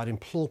I'd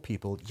implore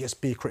people, yes,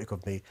 be critical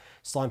of me,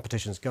 sign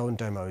petitions, go on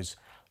demos.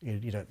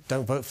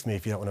 Don't vote for me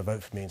if you don't want to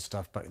vote for me and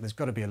stuff. But there's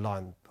got to be a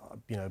line,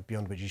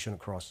 beyond which you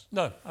shouldn't cross.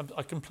 No,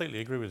 I completely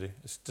agree with you.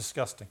 It's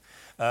disgusting.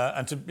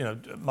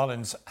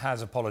 Mullins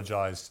has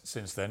apologised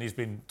since then. He's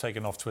been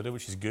taken off Twitter,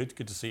 which is good.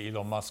 Good to see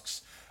Elon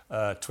Musk's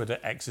Twitter,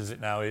 X as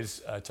it now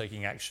is,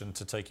 taking action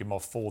to take him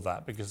off for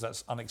that, because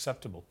that's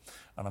unacceptable.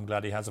 And I'm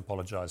glad he has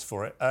apologised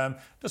for it.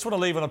 Just want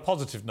to leave on a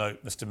positive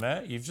note, Mr.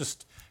 Mayor. You've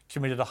just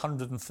committed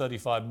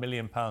 £135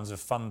 million of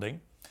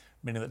funding,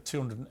 meaning that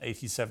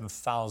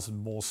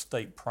 287,000 more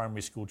state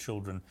primary school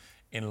children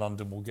in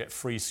London will get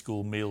free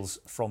school meals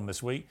from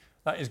this week.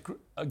 That is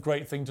a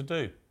great thing to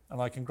do,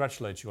 and I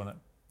congratulate you on it.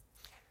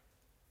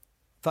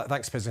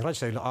 Thanks, Piers.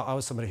 I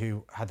was somebody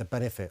who had the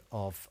benefit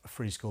of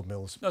free school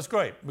meals. That's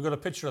great. We've got a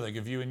picture, I think,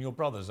 of you and your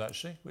brothers,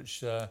 actually,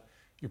 which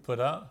you put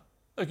out.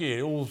 Look at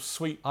you, all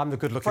sweet, I'm the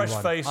good-looking fresh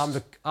one. Face.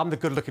 I'm the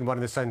good-looking one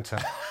in the centre.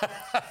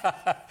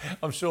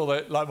 I'm sure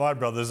that, like my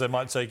brothers, they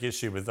might take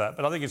issue with that,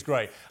 but I think it's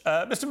great.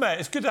 Mr. Mayor,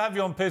 it's good to have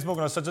you on Piers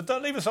Morgan Uncensored.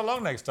 Don't leave us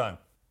alone next time.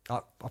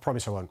 I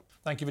promise I won't.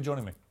 Thank you for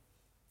joining me.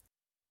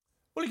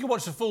 Well, you can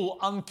watch the full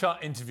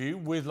uncut interview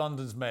with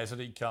London's Mayor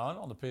Sadiq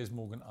on the Piers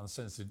Morgan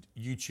Uncensored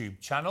YouTube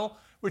channel,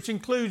 which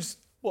includes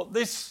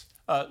this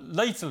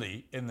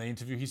latterly in the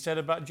interview he said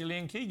about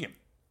Gillian Keegan.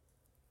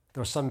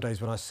 There are some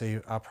days when I see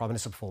our Prime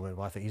Minister performing,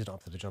 but I think he's not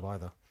up to the job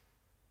either.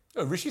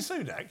 Oh, Rishi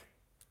Sunak?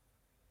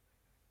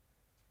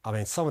 I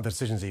mean, some of the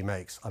decisions he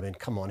makes,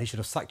 come on, he should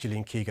have sacked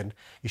Gillian Keegan.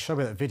 You showed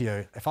me that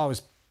video. If I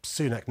was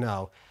Sunak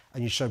now,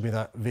 and you showed me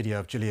that video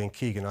of Gillian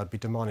Keegan, I'd be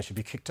demanding she'd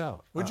be kicked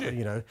out. Would you?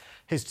 You know,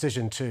 his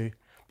decision to...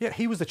 Yeah,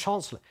 he was the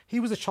Chancellor. He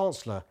was the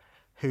Chancellor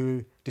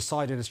who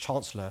decided as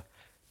Chancellor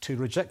to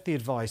reject the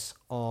advice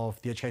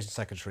of the Education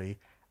Secretary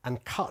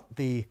and cut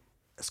the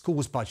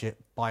schools budget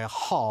by a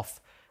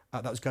half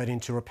that was going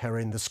into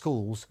repairing the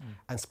schools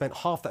and spent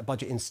half that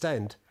budget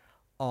instead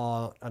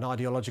on an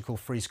ideological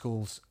free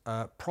schools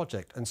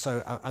project. And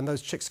so, and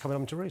those chicks coming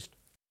home to roost.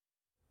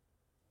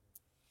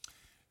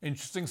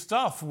 Interesting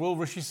stuff. Will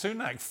Rishi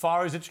Sunak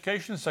fire his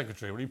Education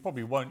Secretary? Well, he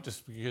probably won't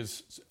just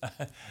because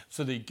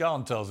Sadiq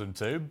Khan tells him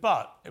to,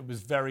 but it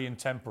was very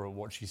intemperate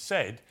what she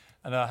said,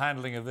 and her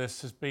handling of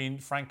this has been,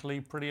 frankly,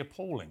 pretty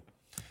appalling.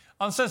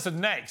 Uncensored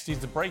next, he's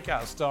the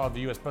breakout star of the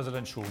US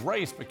presidential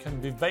race, but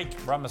can Vivek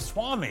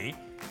Ramaswamy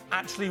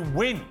actually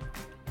win?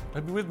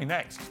 He'll be with me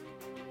next.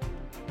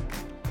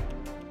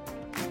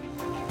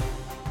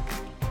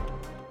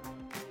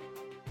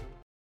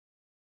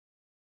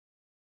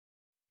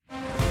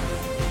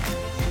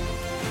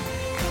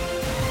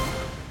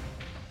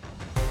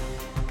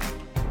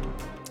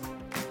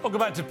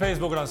 Welcome back to Piers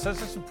Morgan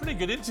Uncensored. Some pretty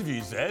good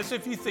interviews there. So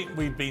if you think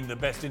we've been the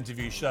best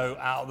interview show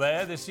out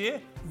there this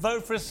year,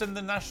 vote for us in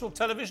the National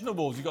Television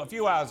Awards. You've got a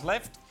few hours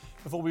left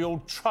before we all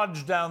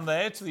trudge down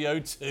there to the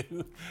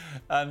O2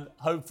 and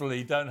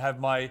hopefully don't have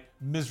my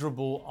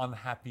miserable,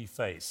 unhappy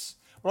face.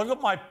 Well, I've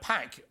got my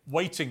pack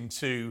waiting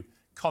to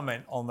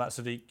comment on that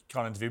Sadiq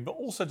Khan interview, but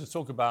also to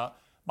talk about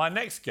my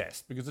next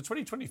guest, because the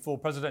 2024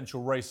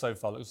 presidential race so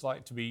far looks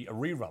like to be a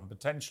rerun,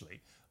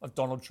 potentially, of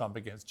Donald Trump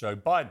against Joe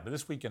Biden. But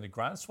this weekend, a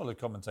groundswell of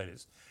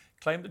commentators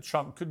claimed that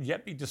Trump could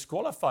yet be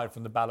disqualified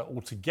from the ballot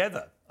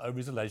altogether over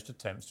his alleged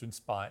attempts to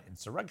inspire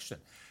insurrection.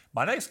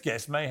 My next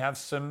guest may have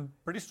some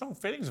pretty strong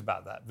feelings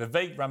about that.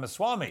 Vivek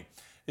Ramaswamy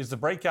is the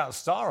breakout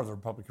star of the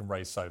Republican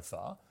race so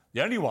far,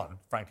 the only one,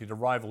 frankly, to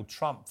rival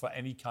Trump for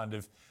any kind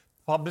of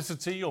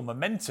publicity or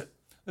momentum.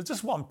 There's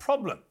just one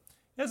problem.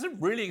 He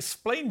hasn't really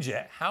explained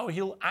yet how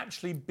he'll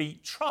actually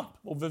beat Trump.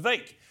 Well,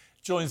 Vivek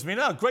joins me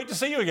now. Great to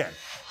see you again.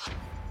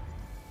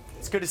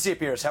 It's good to see you,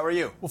 Piers. How are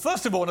you? Well,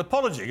 first of all, an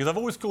apology, because I've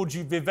always called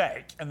you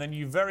Vivek, and then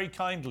you very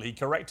kindly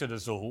corrected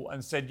us all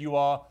and said you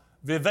are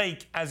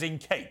Vivek as in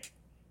cake.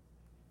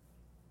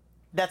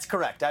 That's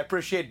correct. I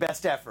appreciate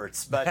best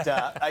efforts, but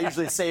I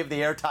usually save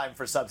the airtime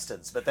for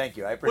substance. But thank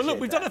you. I appreciate it. Well,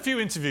 look, we've done a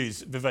few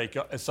interviews,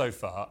 Vivek, so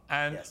far,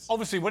 and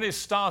obviously when it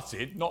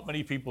started, not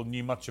many people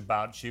knew much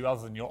about you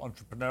other than your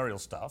entrepreneurial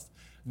stuff.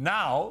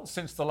 Now,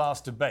 since the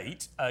last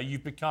debate,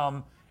 you've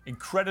become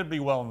incredibly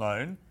well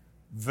known,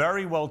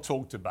 very well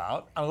talked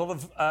about, and a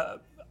lot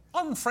of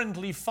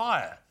unfriendly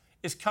fire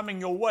is coming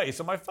your way.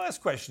 So my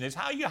first question is,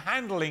 how are you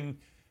handling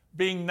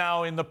being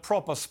now in the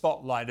proper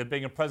spotlight of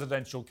being a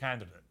presidential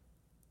candidate?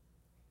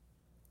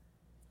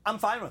 I'm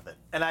fine with it.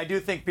 And I do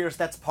think, Piers,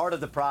 that's part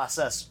of the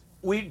process.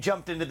 We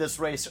jumped into this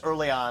race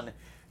early on,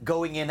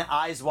 going in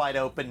eyes wide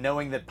open,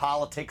 knowing that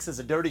politics is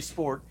a dirty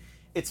sport.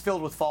 It's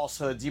filled with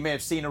falsehoods. You may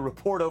have seen a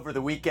report over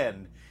the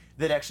weekend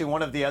that actually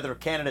one of the other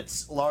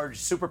candidates' large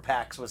super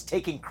PACs was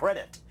taking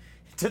credit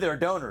to their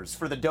donors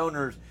for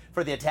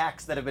the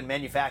attacks that have been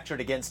manufactured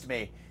against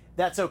me.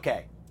 That's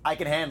okay. I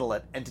can handle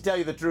it. And to tell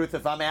you the truth,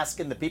 if I'm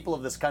asking the people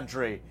of this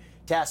country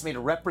to ask me to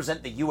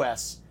represent the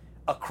U.S.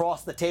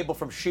 across the table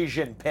from Xi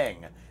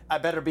Jinping, I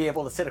better be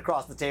able to sit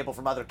across the table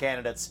from other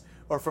candidates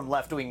or from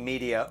left-wing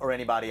media or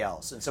anybody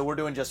else. And so we're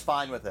doing just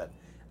fine with it.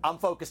 I'm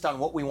focused on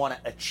what we want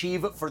to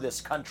achieve for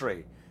this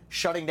country,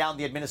 shutting down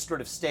the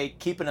administrative state,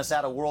 keeping us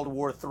out of World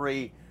War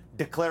III,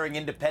 declaring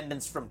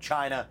independence from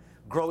China,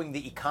 growing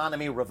the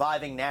economy,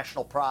 reviving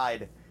national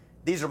pride.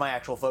 These are my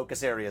actual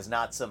focus areas,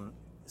 not some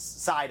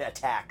side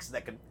attacks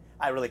that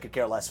I really could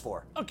care less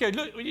for. OK,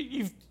 look,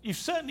 you've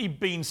certainly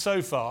been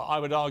so far, I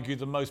would argue,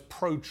 the most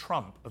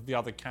pro-Trump of the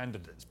other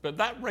candidates. But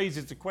that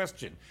raises the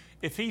question,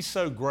 if he's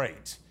so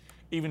great,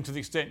 even to the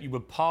extent you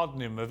would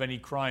pardon him of any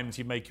crimes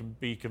he may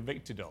be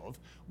convicted of,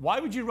 why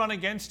would you run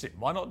against him?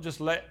 Why not just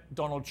let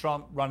Donald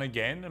Trump run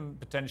again and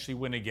potentially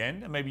win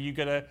again, and maybe you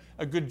get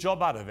a good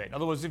job out of it? In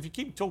other words, if you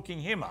keep talking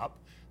him up,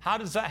 how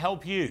does that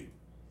help you?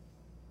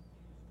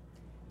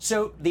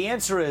 So the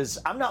answer is,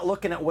 I'm not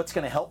looking at what's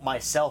going to help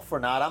myself or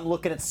not. I'm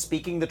looking at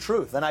speaking the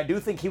truth. And I do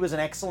think he was an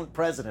excellent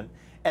president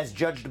as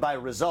judged by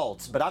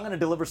results, but I'm going to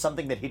deliver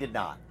something that he did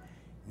not.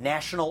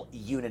 National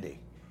unity.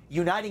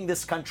 Uniting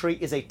this country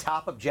is a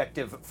top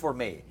objective for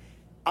me.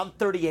 I'm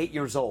 38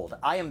 years old.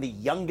 I am the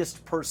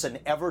youngest person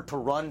ever to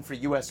run for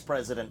U.S.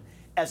 president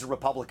as a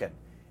Republican.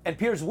 And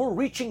Piers, we're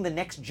reaching the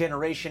next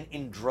generation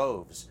in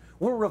droves.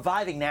 We're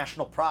reviving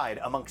national pride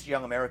amongst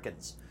young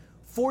Americans.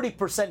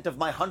 40% of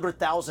my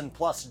 100,000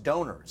 plus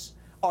donors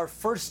are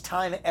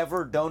first-time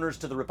ever donors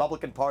to the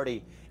Republican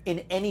Party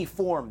in any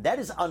form. That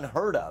is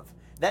unheard of.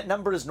 That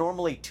number is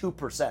normally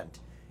 2%.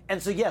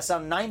 And so, yes,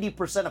 on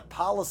 90% of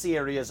policy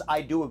areas,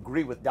 I do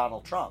agree with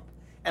Donald Trump,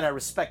 and I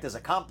respect his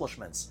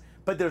accomplishments.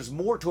 But there's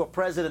more to a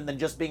president than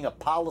just being a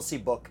policy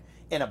book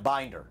in a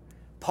binder.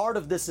 Part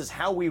of this is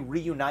how we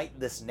reunite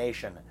this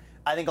nation.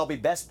 I think I'll be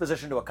best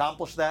positioned to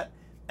accomplish that,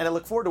 and I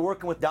look forward to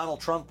working with Donald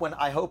Trump when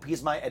I hope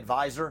he's my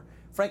advisor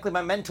frankly,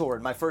 my mentor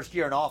in my first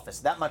year in office.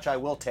 That much I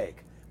will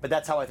take. But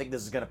that's how I think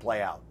this is going to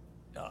play out.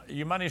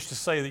 You managed to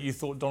say that you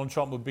thought Donald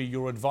Trump would be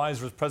your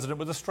advisor as president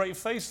with a straight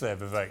face there,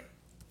 Vivek.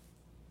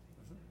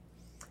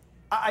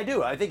 I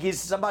do. I think he's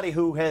somebody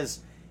who has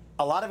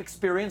a lot of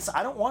experience.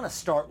 I don't want to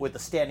start with a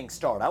standing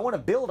start. I want to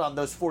build on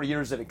those 4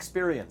 years of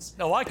experience.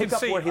 No, I can pick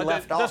see. up where he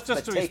left off,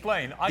 just to take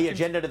explain, the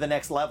agenda to the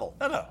next level.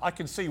 No, I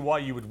can see why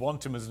you would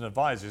want him as an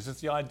advisor. It's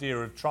just the idea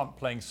of Trump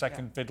playing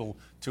second fiddle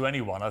to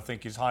anyone, I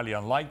think, is highly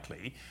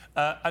unlikely.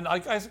 And I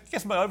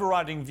guess my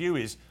overriding view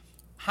is,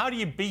 how do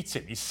you beat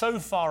him? He's so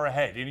far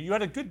ahead. You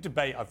had a good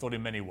debate, I thought,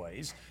 in many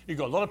ways. You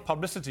got a lot of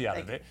publicity out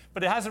of it,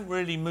 but it hasn't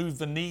really moved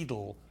the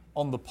needle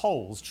on the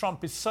polls.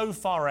 Trump is so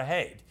far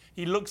ahead.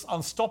 He looks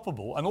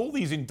unstoppable, and all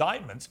these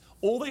indictments,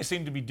 all they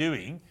seem to be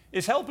doing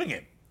is helping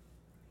him.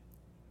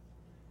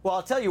 Well,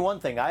 I'll tell you one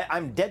thing.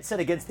 I'm dead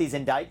set against these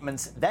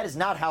indictments. That is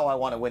not how I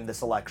want to win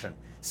this election.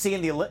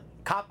 Seeing the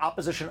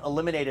opposition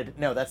eliminated,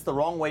 no, that's the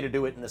wrong way to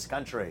do it in this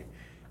country.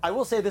 I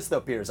will say this,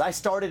 though, Piers.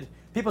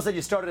 People said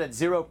you started at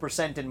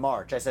 0% in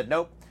March. I said,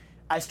 nope.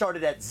 I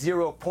started at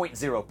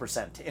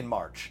 0.0% in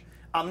March.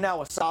 I'm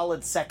now a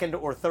solid second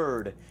or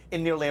third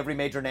in nearly every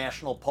major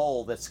national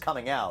poll that's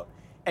coming out.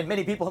 And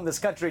many people in this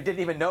country didn't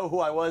even know who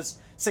I was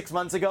 6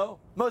 months ago.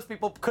 Most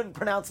people couldn't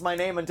pronounce my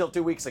name until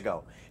 2 weeks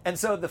ago. And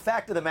so the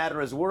fact of the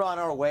matter is we're on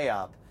our way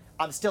up.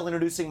 I'm still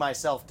introducing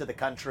myself to the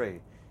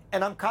country.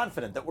 And I'm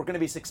confident that we're going to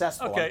be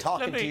successful. Okay, I'm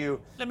talking to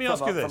you from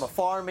a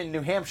farm in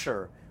New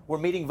Hampshire. We're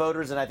meeting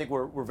voters, and I think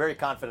we're very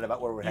confident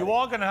about where we're heading. You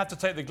are going to have to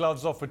take the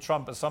gloves off with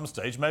Trump at some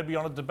stage, maybe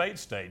on a debate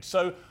stage.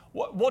 So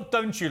what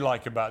don't you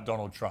like about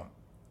Donald Trump?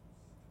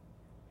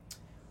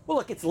 Well,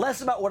 look, it's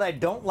less about what I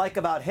don't like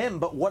about him,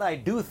 but what I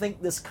do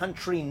think this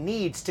country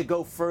needs to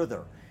go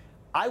further.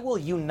 I will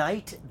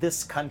unite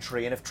this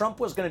country, and if Trump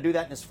was going to do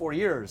that in his 4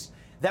 years,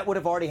 that would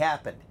have already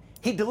happened.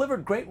 He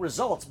delivered great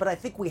results, but I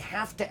think we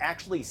have to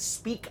actually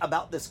speak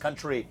about this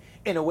country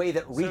in a way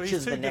that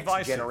reaches the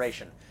next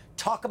generation.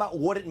 Talk about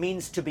what it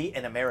means to be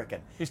an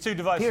American. He's too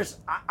divisive. Piers,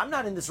 I'm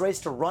not in this race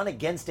to run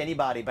against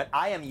anybody, but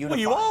I am unified. Well,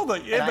 you are,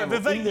 but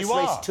Vivek, in this you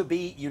race are to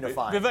be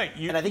unified.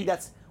 Vivek, and I think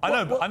that's.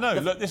 I know.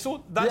 Look,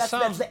 that's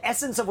the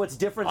essence of what's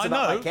different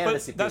about my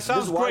candidacy. That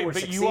sounds great,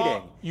 but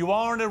you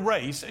are in a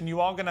race, and you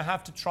are going to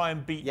have to try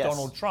and beat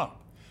Donald Trump.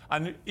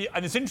 And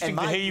it's interesting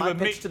to hear you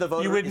admit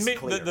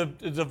that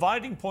the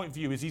dividing point for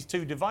you is he's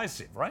too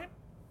divisive, right?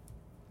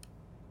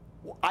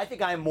 I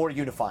think I am more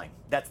unifying.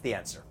 That's the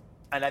answer.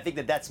 And I think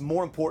that that's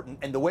more important.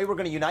 And the way we're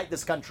going to unite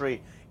this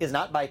country is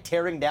not by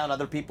tearing down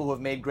other people who have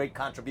made great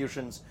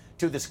contributions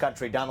to this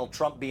country, Donald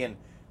Trump being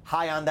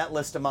high on that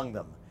list among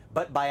them,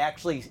 but by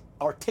actually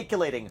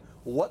articulating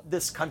what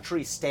this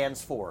country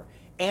stands for,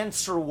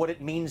 answer what it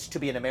means to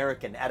be an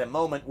American at a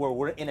moment where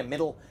we're in the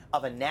middle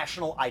of a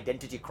national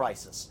identity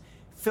crisis.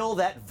 Fill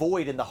that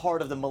void in the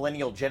heart of the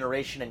millennial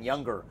generation and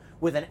younger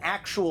with an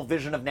actual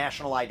vision of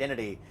national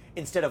identity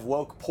instead of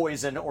woke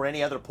poison or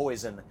any other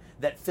poison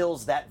that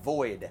fills that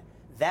void.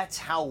 That's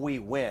how we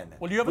win.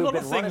 Well, you have a lot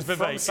of things, Vivek.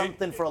 From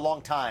something for a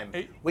long time.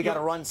 We got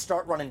to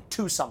start running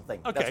to something.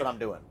 Okay. That's what I'm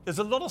doing. There's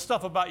a lot of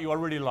stuff about you I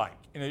really like.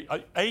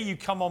 You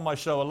come on my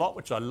show a lot,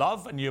 which I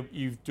love, and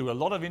you do a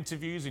lot of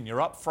interviews, and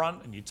you're up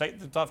front, and you take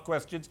the tough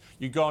questions.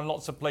 You go on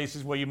lots of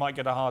places where you might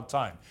get a hard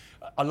time.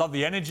 I love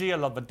the energy, I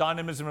love the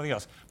dynamism, and everything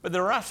else. But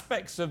there are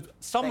aspects of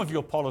some of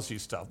your policy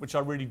stuff which I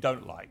really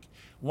don't like.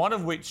 One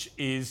of which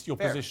is your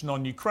position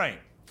on Ukraine.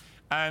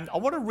 And I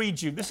want to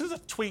read you, this is a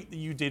tweet that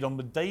you did on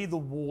the day the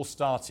war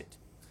started.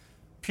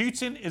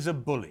 Putin is a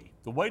bully.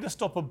 The way to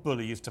stop a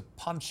bully is to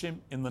punch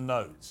him in the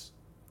nose,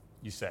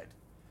 you said.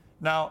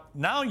 Now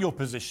your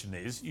position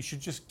is you should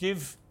just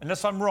give,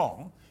 unless I'm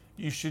wrong,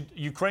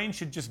 Ukraine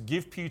should just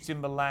give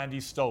Putin the land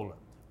he's stolen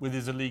with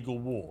his illegal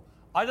war.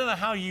 I don't know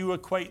how you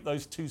equate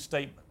those two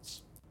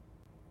statements.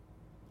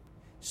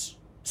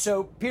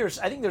 So, Piers,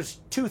 I think there's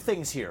two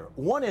things here.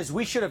 One is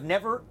we should have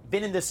never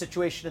been in this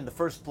situation in the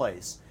first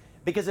place.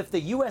 Because if the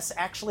U.S.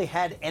 actually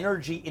had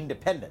energy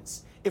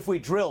independence, if we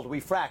drilled,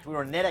 we fracked, we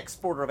were a net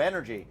exporter of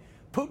energy,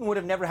 Putin would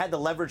have never had the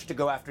leverage to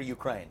go after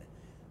Ukraine.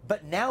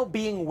 But now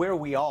being where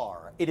we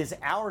are, it is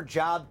our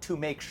job to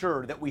make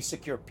sure that we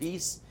secure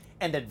peace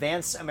and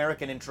advance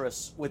American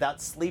interests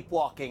without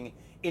sleepwalking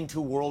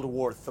into World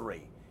War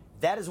III.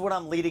 That is what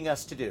I'm leading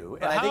us to do.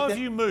 And I think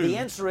you moved? The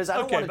answer is I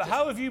don't want to. But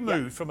how have you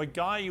moved from a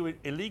guy who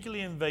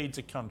illegally invades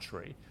a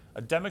country,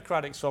 a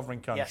democratic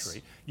sovereign country?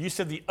 Yes. You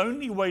said the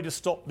only way to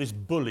stop this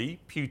bully,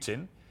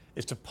 Putin,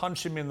 is to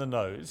punch him in the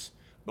nose.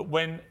 But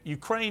when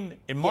Ukraine,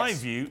 in my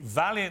view,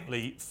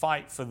 valiantly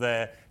fight for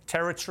their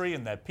territory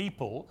and their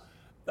people,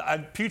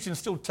 and Putin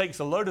still takes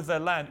a load of their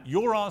land,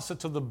 your answer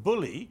to the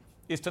bully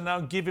is to now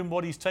give him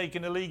what he's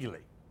taken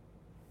illegally.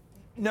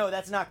 No,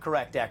 that's not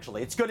correct,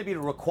 actually. It's going to be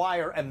to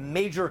require a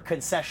major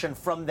concession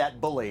from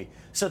that bully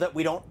so that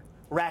we don't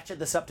ratchet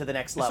this up to the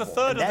next level. It's a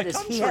third of the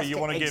country you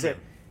want to give him.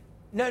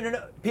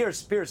 No.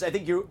 Piers, I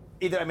think you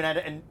either,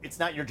 and it's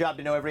not your job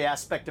to know every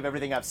aspect of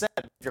everything I've said.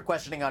 If you're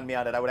questioning on me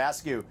on it, I would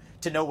ask you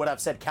to know what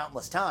I've said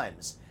countless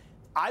times.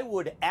 I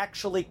would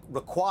actually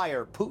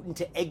require Putin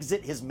to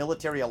exit his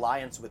military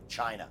alliance with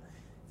China.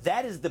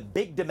 That is the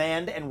big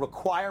demand and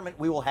requirement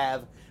we will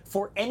have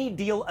for any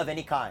deal of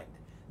any kind.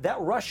 That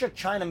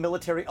Russia-China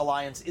military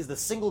alliance is the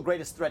single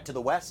greatest threat to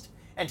the West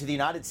and to the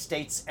United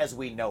States as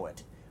we know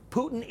it.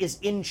 Putin is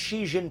in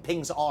Xi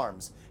Jinping's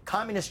arms.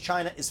 Communist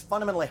China is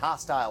fundamentally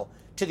hostile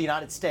to the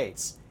United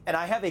States. And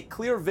I have a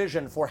clear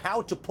vision for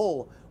how to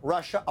pull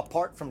Russia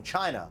apart from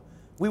China.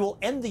 We will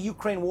end the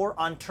Ukraine war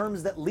on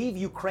terms that leave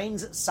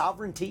Ukraine's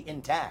sovereignty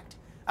intact.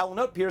 I will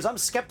note, Piers, I'm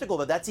skeptical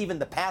that that's even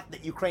the path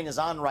that Ukraine is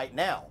on right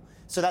now.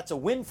 So that's a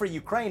win for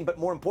Ukraine, but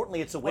more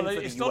importantly, it's a win for the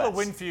U.S. It's not a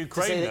win for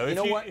Ukraine,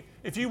 though.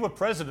 If you were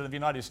president of the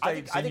United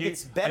States I think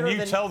it's better and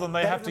you tell them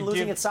they have to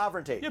losing give its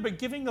sovereignty. Yeah, but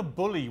giving a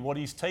bully what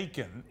he's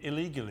taken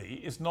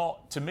illegally is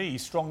not, to me,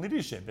 strong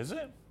leadership, is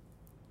it?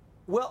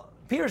 Well,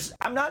 Piers,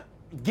 I'm not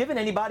giving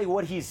anybody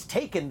what he's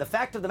taken. The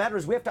fact of the matter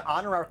is we have to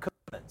honor our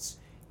commitments.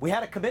 We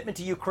had a commitment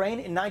to Ukraine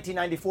in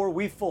 1994.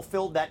 We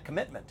fulfilled that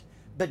commitment.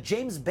 But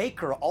James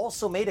Baker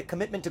also made a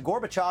commitment to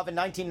Gorbachev in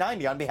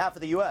 1990 on behalf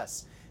of the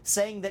U.S.,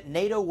 saying that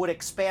NATO would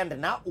expand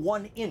not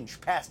 1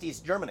 inch past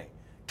East Germany.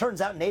 Turns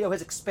out NATO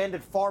has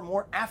expanded far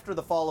more after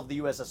the fall of the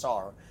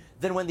USSR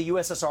than when the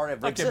USSR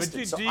ever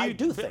existed. So I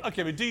do think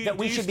that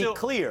we should be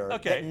clear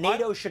that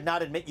NATO should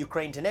not admit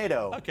Ukraine to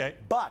NATO. Okay.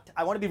 But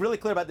I want to be really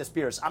clear about this,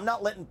 Piers. I'm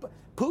not letting...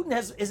 Putin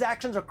his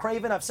actions are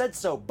craven, I've said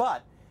so,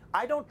 but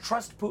I don't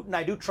trust Putin.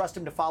 I do trust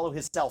him to follow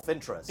his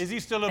self-interest. Is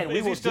he still a bully? And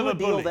we will do a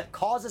deal bully that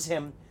causes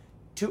him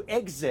to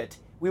exit.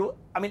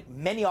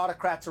 Many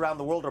autocrats around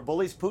the world are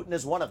bullies. Putin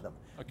is one of them.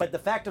 Okay. But the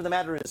fact of the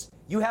matter is,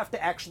 you have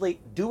to actually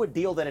do a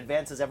deal that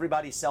advances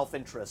everybody's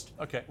self-interest.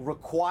 Okay.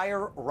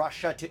 Require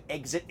Russia to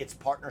exit its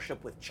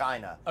partnership with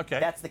China. Okay.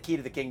 That's the key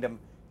to the kingdom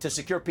to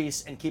secure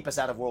peace and keep us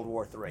out of World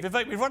War III.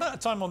 Vivek, we've run out of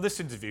time on this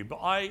interview, but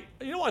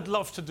you know what I'd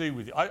love to do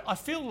with you? I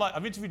feel like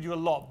I've interviewed you a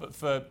lot, but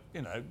for,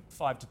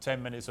 5 to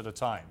 10 minutes at a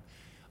time.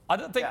 I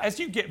don't think, as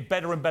you get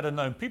better and better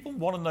known, people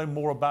want to know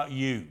more about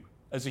you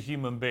as a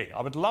human being.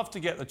 I would love to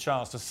get the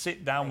chance to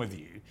sit down with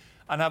you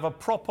and have a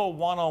proper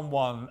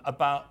one-on-one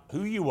about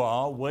who you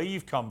are, where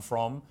you've come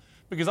from,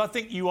 because I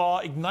think you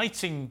are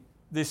igniting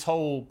this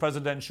whole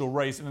presidential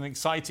race in an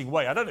exciting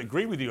way. I don't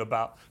agree with you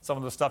about some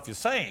of the stuff you're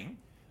saying,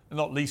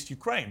 not least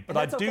Ukraine, but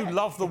I do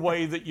love the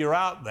way that you're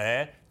out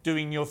there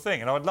doing your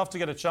thing, and I would love to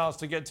get a chance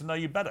to get to know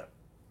you better.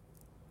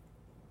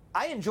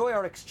 I enjoy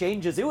our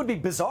exchanges. It would be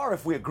bizarre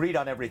if we agreed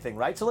on everything,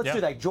 right? So let's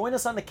do that. Join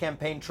us on the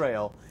campaign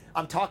trail.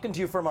 I'm talking to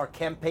you from our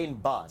campaign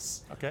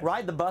bus. Okay.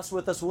 Ride the bus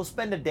with us. We'll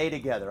spend a day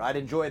together. I'd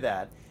enjoy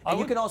that. And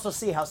you can also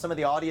see how some of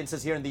the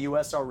audiences here in the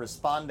U.S. are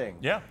responding.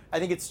 Yeah. I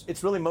think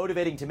it's really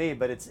motivating to me,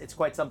 but it's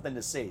quite something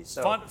to see.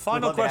 So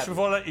final question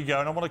before I let you go,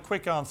 and I want a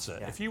quick answer.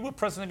 Yeah. If you were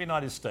president of the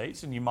United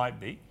States, and you might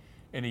be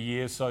in a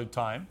year or so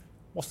time,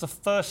 what's the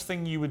first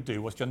thing you would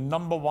do? What's your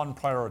number one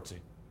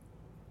priority?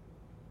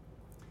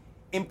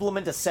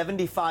 Implement a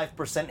 75%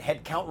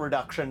 headcount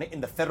reduction in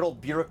the federal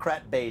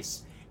bureaucrat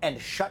base and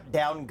shut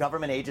down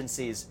government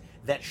agencies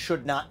that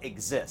should not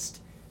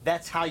exist.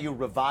 That's how you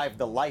revive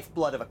the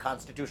lifeblood of a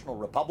constitutional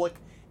republic.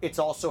 It's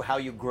also how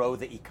you grow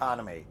the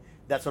economy.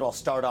 That's what I'll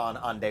start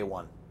on day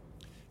one.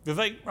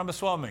 Vivek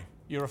Ramaswamy,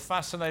 you're a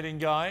fascinating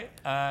guy,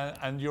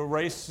 and your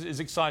race is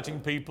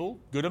exciting people,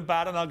 good and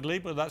bad and ugly,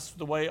 but that's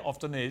the way it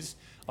often is.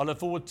 I look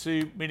forward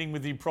to meeting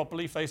with you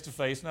properly, face to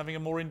face, and having a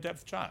more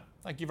in-depth chat.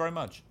 Thank you very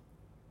much.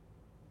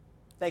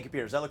 Thank you,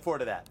 Piers. I look forward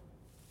to that.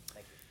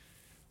 Thank you.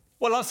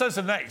 Well,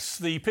 Uncensored next.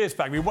 The Piers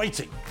Pack. We're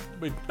waiting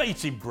with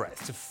bated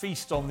breath to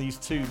feast on these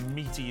two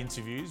meaty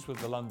interviews with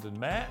the London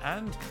Mayor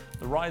and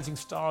the rising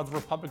star of the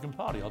Republican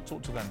Party. I'll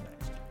talk to them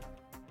next.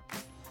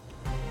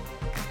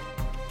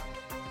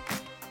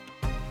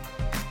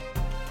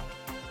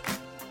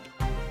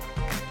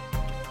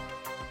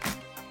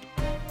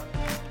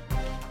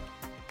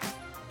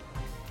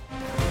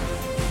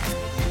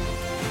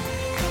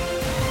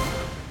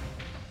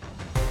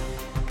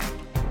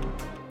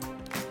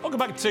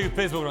 Welcome back to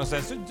Piers Morgan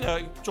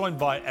Uncensored, joined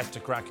by Esther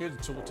Cracker, the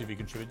Talk TV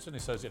contributor and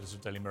associate editor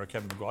of Daily Mirror,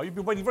 Kevin McGuire. You've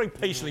been waiting very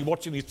patiently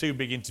watching these two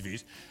big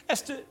interviews.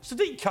 Esther,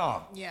 Sadiq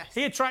Khan,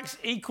 he attracts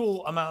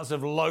equal amounts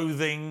of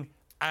loathing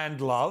and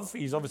love.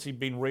 He's obviously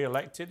been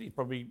re-elected. He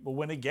probably will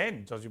win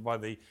again, judging by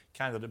the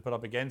candidate put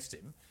up against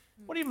him.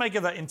 What do you make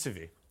of that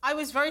interview? I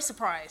was very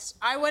surprised.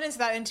 I went into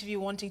that interview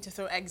wanting to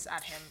throw eggs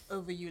at him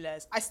over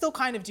Ulez. I still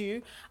kind of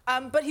do.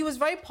 But he was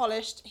very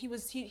polished.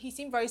 He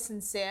seemed very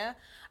sincere.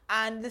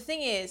 And the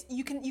thing is,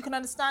 you can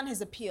understand his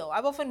appeal.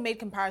 I've often made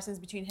comparisons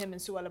between him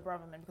and Suella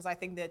Braverman because I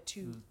think they're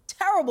two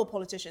terrible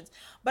politicians.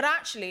 But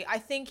actually, I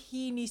think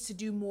he needs to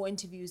do more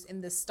interviews in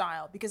this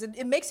style because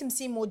it makes him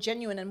seem more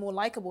genuine and more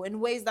likable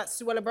in ways that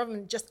Suella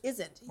Braverman just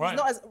isn't. He's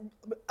not as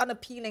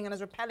unappealing and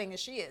as repelling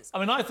as she is. I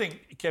mean, I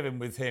think, Kevin,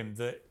 with him,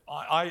 that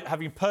I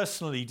having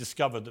personally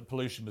discovered that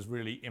pollution was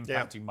really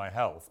impacting my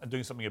health and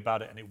doing something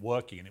about it and it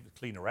working and it was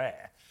cleaner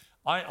air,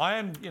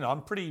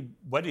 I'm pretty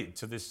wedded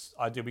to this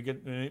idea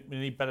we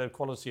need better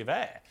quality of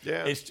air.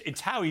 Yeah.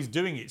 It's how he's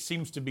doing it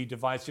seems to be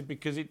divisive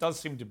because it does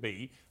seem to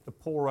be the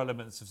poor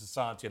elements of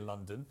society in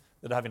London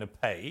that are having to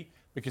pay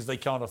because they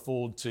can't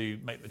afford to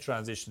make the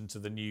transition to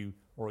the new,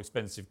 more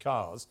expensive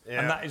cars.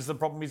 And that is the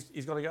problem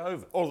he's got to get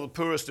over. All the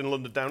poorest in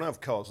London don't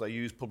have cars. They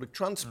use public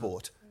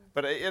transport.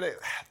 But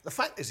the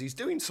fact is he's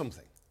doing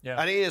something.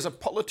 And he is a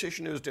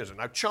politician who's doing it.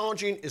 Now,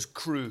 charging is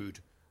crude.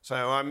 So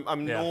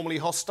I'm normally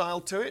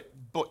hostile to it,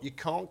 but you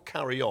can't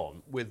carry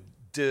on with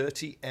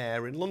dirty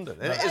air in London.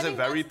 And it is a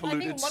very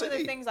polluted city. One of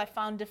the things I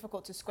found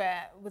difficult to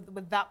square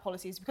with that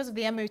policy is because of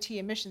the MOT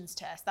emissions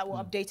tests that were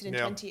updated in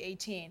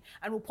 2018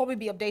 and will probably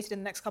be updated in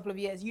the next couple of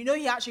years. You know,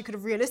 he actually could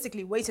have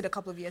realistically waited a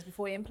couple of years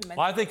before he implemented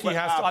it. I think he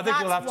has to. I think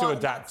he'll have to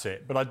adapt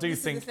it, but I do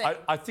think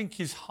I think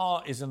his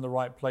heart is in the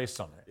right place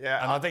on it.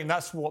 And I think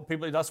that's what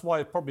people. That's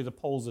why probably the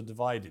polls are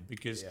divided,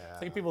 because I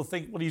think people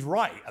think, well, he's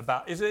right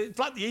about. It's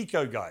like the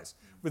eco guys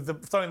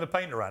with throwing the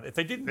paint around. If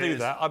they didn't do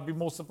that, I'd be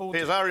more supportive.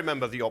 Piers, I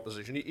remember the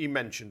opposition. He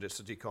mentioned it,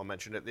 Sadiq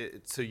mentioned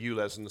it, to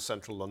ULEZ in the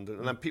central London,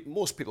 and then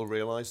most people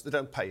realise they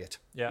don't pay it.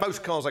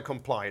 Most cars are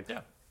compliant.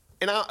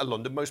 In outer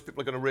London, most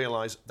people are going to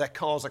realise their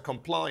cars are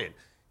compliant.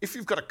 If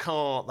you've got a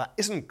car that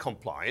isn't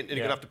compliant and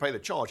you're going to have to pay the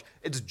charge,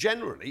 it's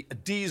generally a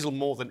diesel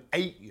more than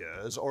 8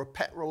 years or a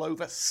petrol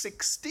over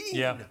 16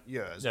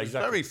 years. There's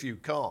very few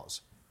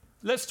cars.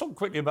 Let's talk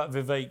quickly about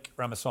Vivek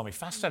Ramaswamy.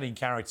 Fascinating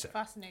character.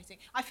 Fascinating.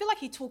 I feel like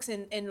he talks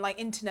in like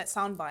internet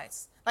sound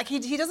bites. Like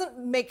he doesn't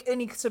make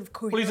any sort of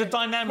coherent. Well, he's a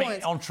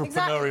dynamic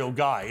entrepreneurial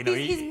guy. You know,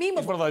 he's memeable.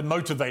 He's one of those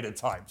motivated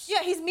types.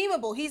 Yeah, he's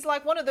memeable. He's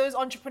like one of those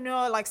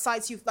entrepreneur like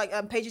sites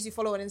pages you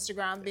follow on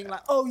Instagram, being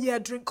like, oh yeah,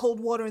 drink cold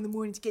water in the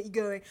morning to get you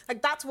going.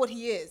 Like that's what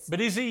he is. But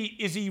is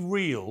he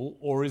real,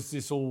 or is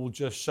this all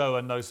just show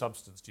and no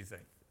substance? Do you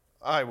think?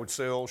 I would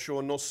say all show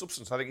and no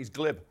substance. I think he's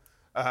glib.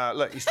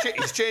 Look, he's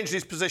changed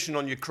his position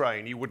on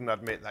Ukraine. He wouldn't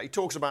admit that. He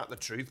talks about the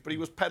truth, but he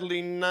was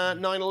peddling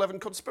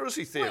 9/11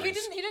 conspiracy theories. Well,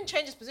 he didn't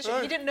change his position.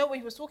 He didn't know what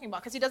he was talking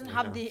about because he doesn't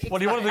have the.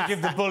 Well, he wanted to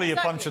give the bully a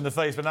punch in the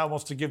face, but now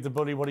wants to give the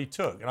bully what he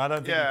took, and I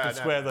don't think he can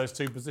square those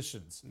two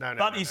positions.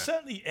 But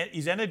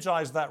he's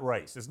energised that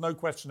race. There's no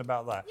question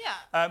about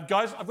that.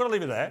 Guys, I've got to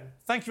leave it there.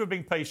 Thank you for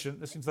being patient,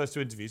 listening to those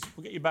two interviews.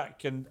 We'll get you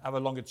back and have a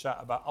longer chat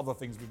about other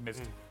things we've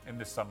missed in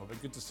this summer.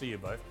 But good to see you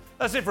both.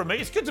 That's it from me.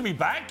 It's good to be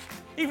back,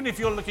 even if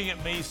you're looking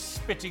at me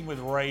spitting with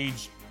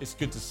rage. It's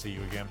good to see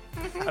you again.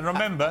 And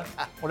remember,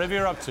 whatever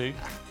you're up to,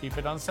 keep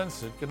it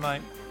uncensored. Good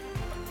night.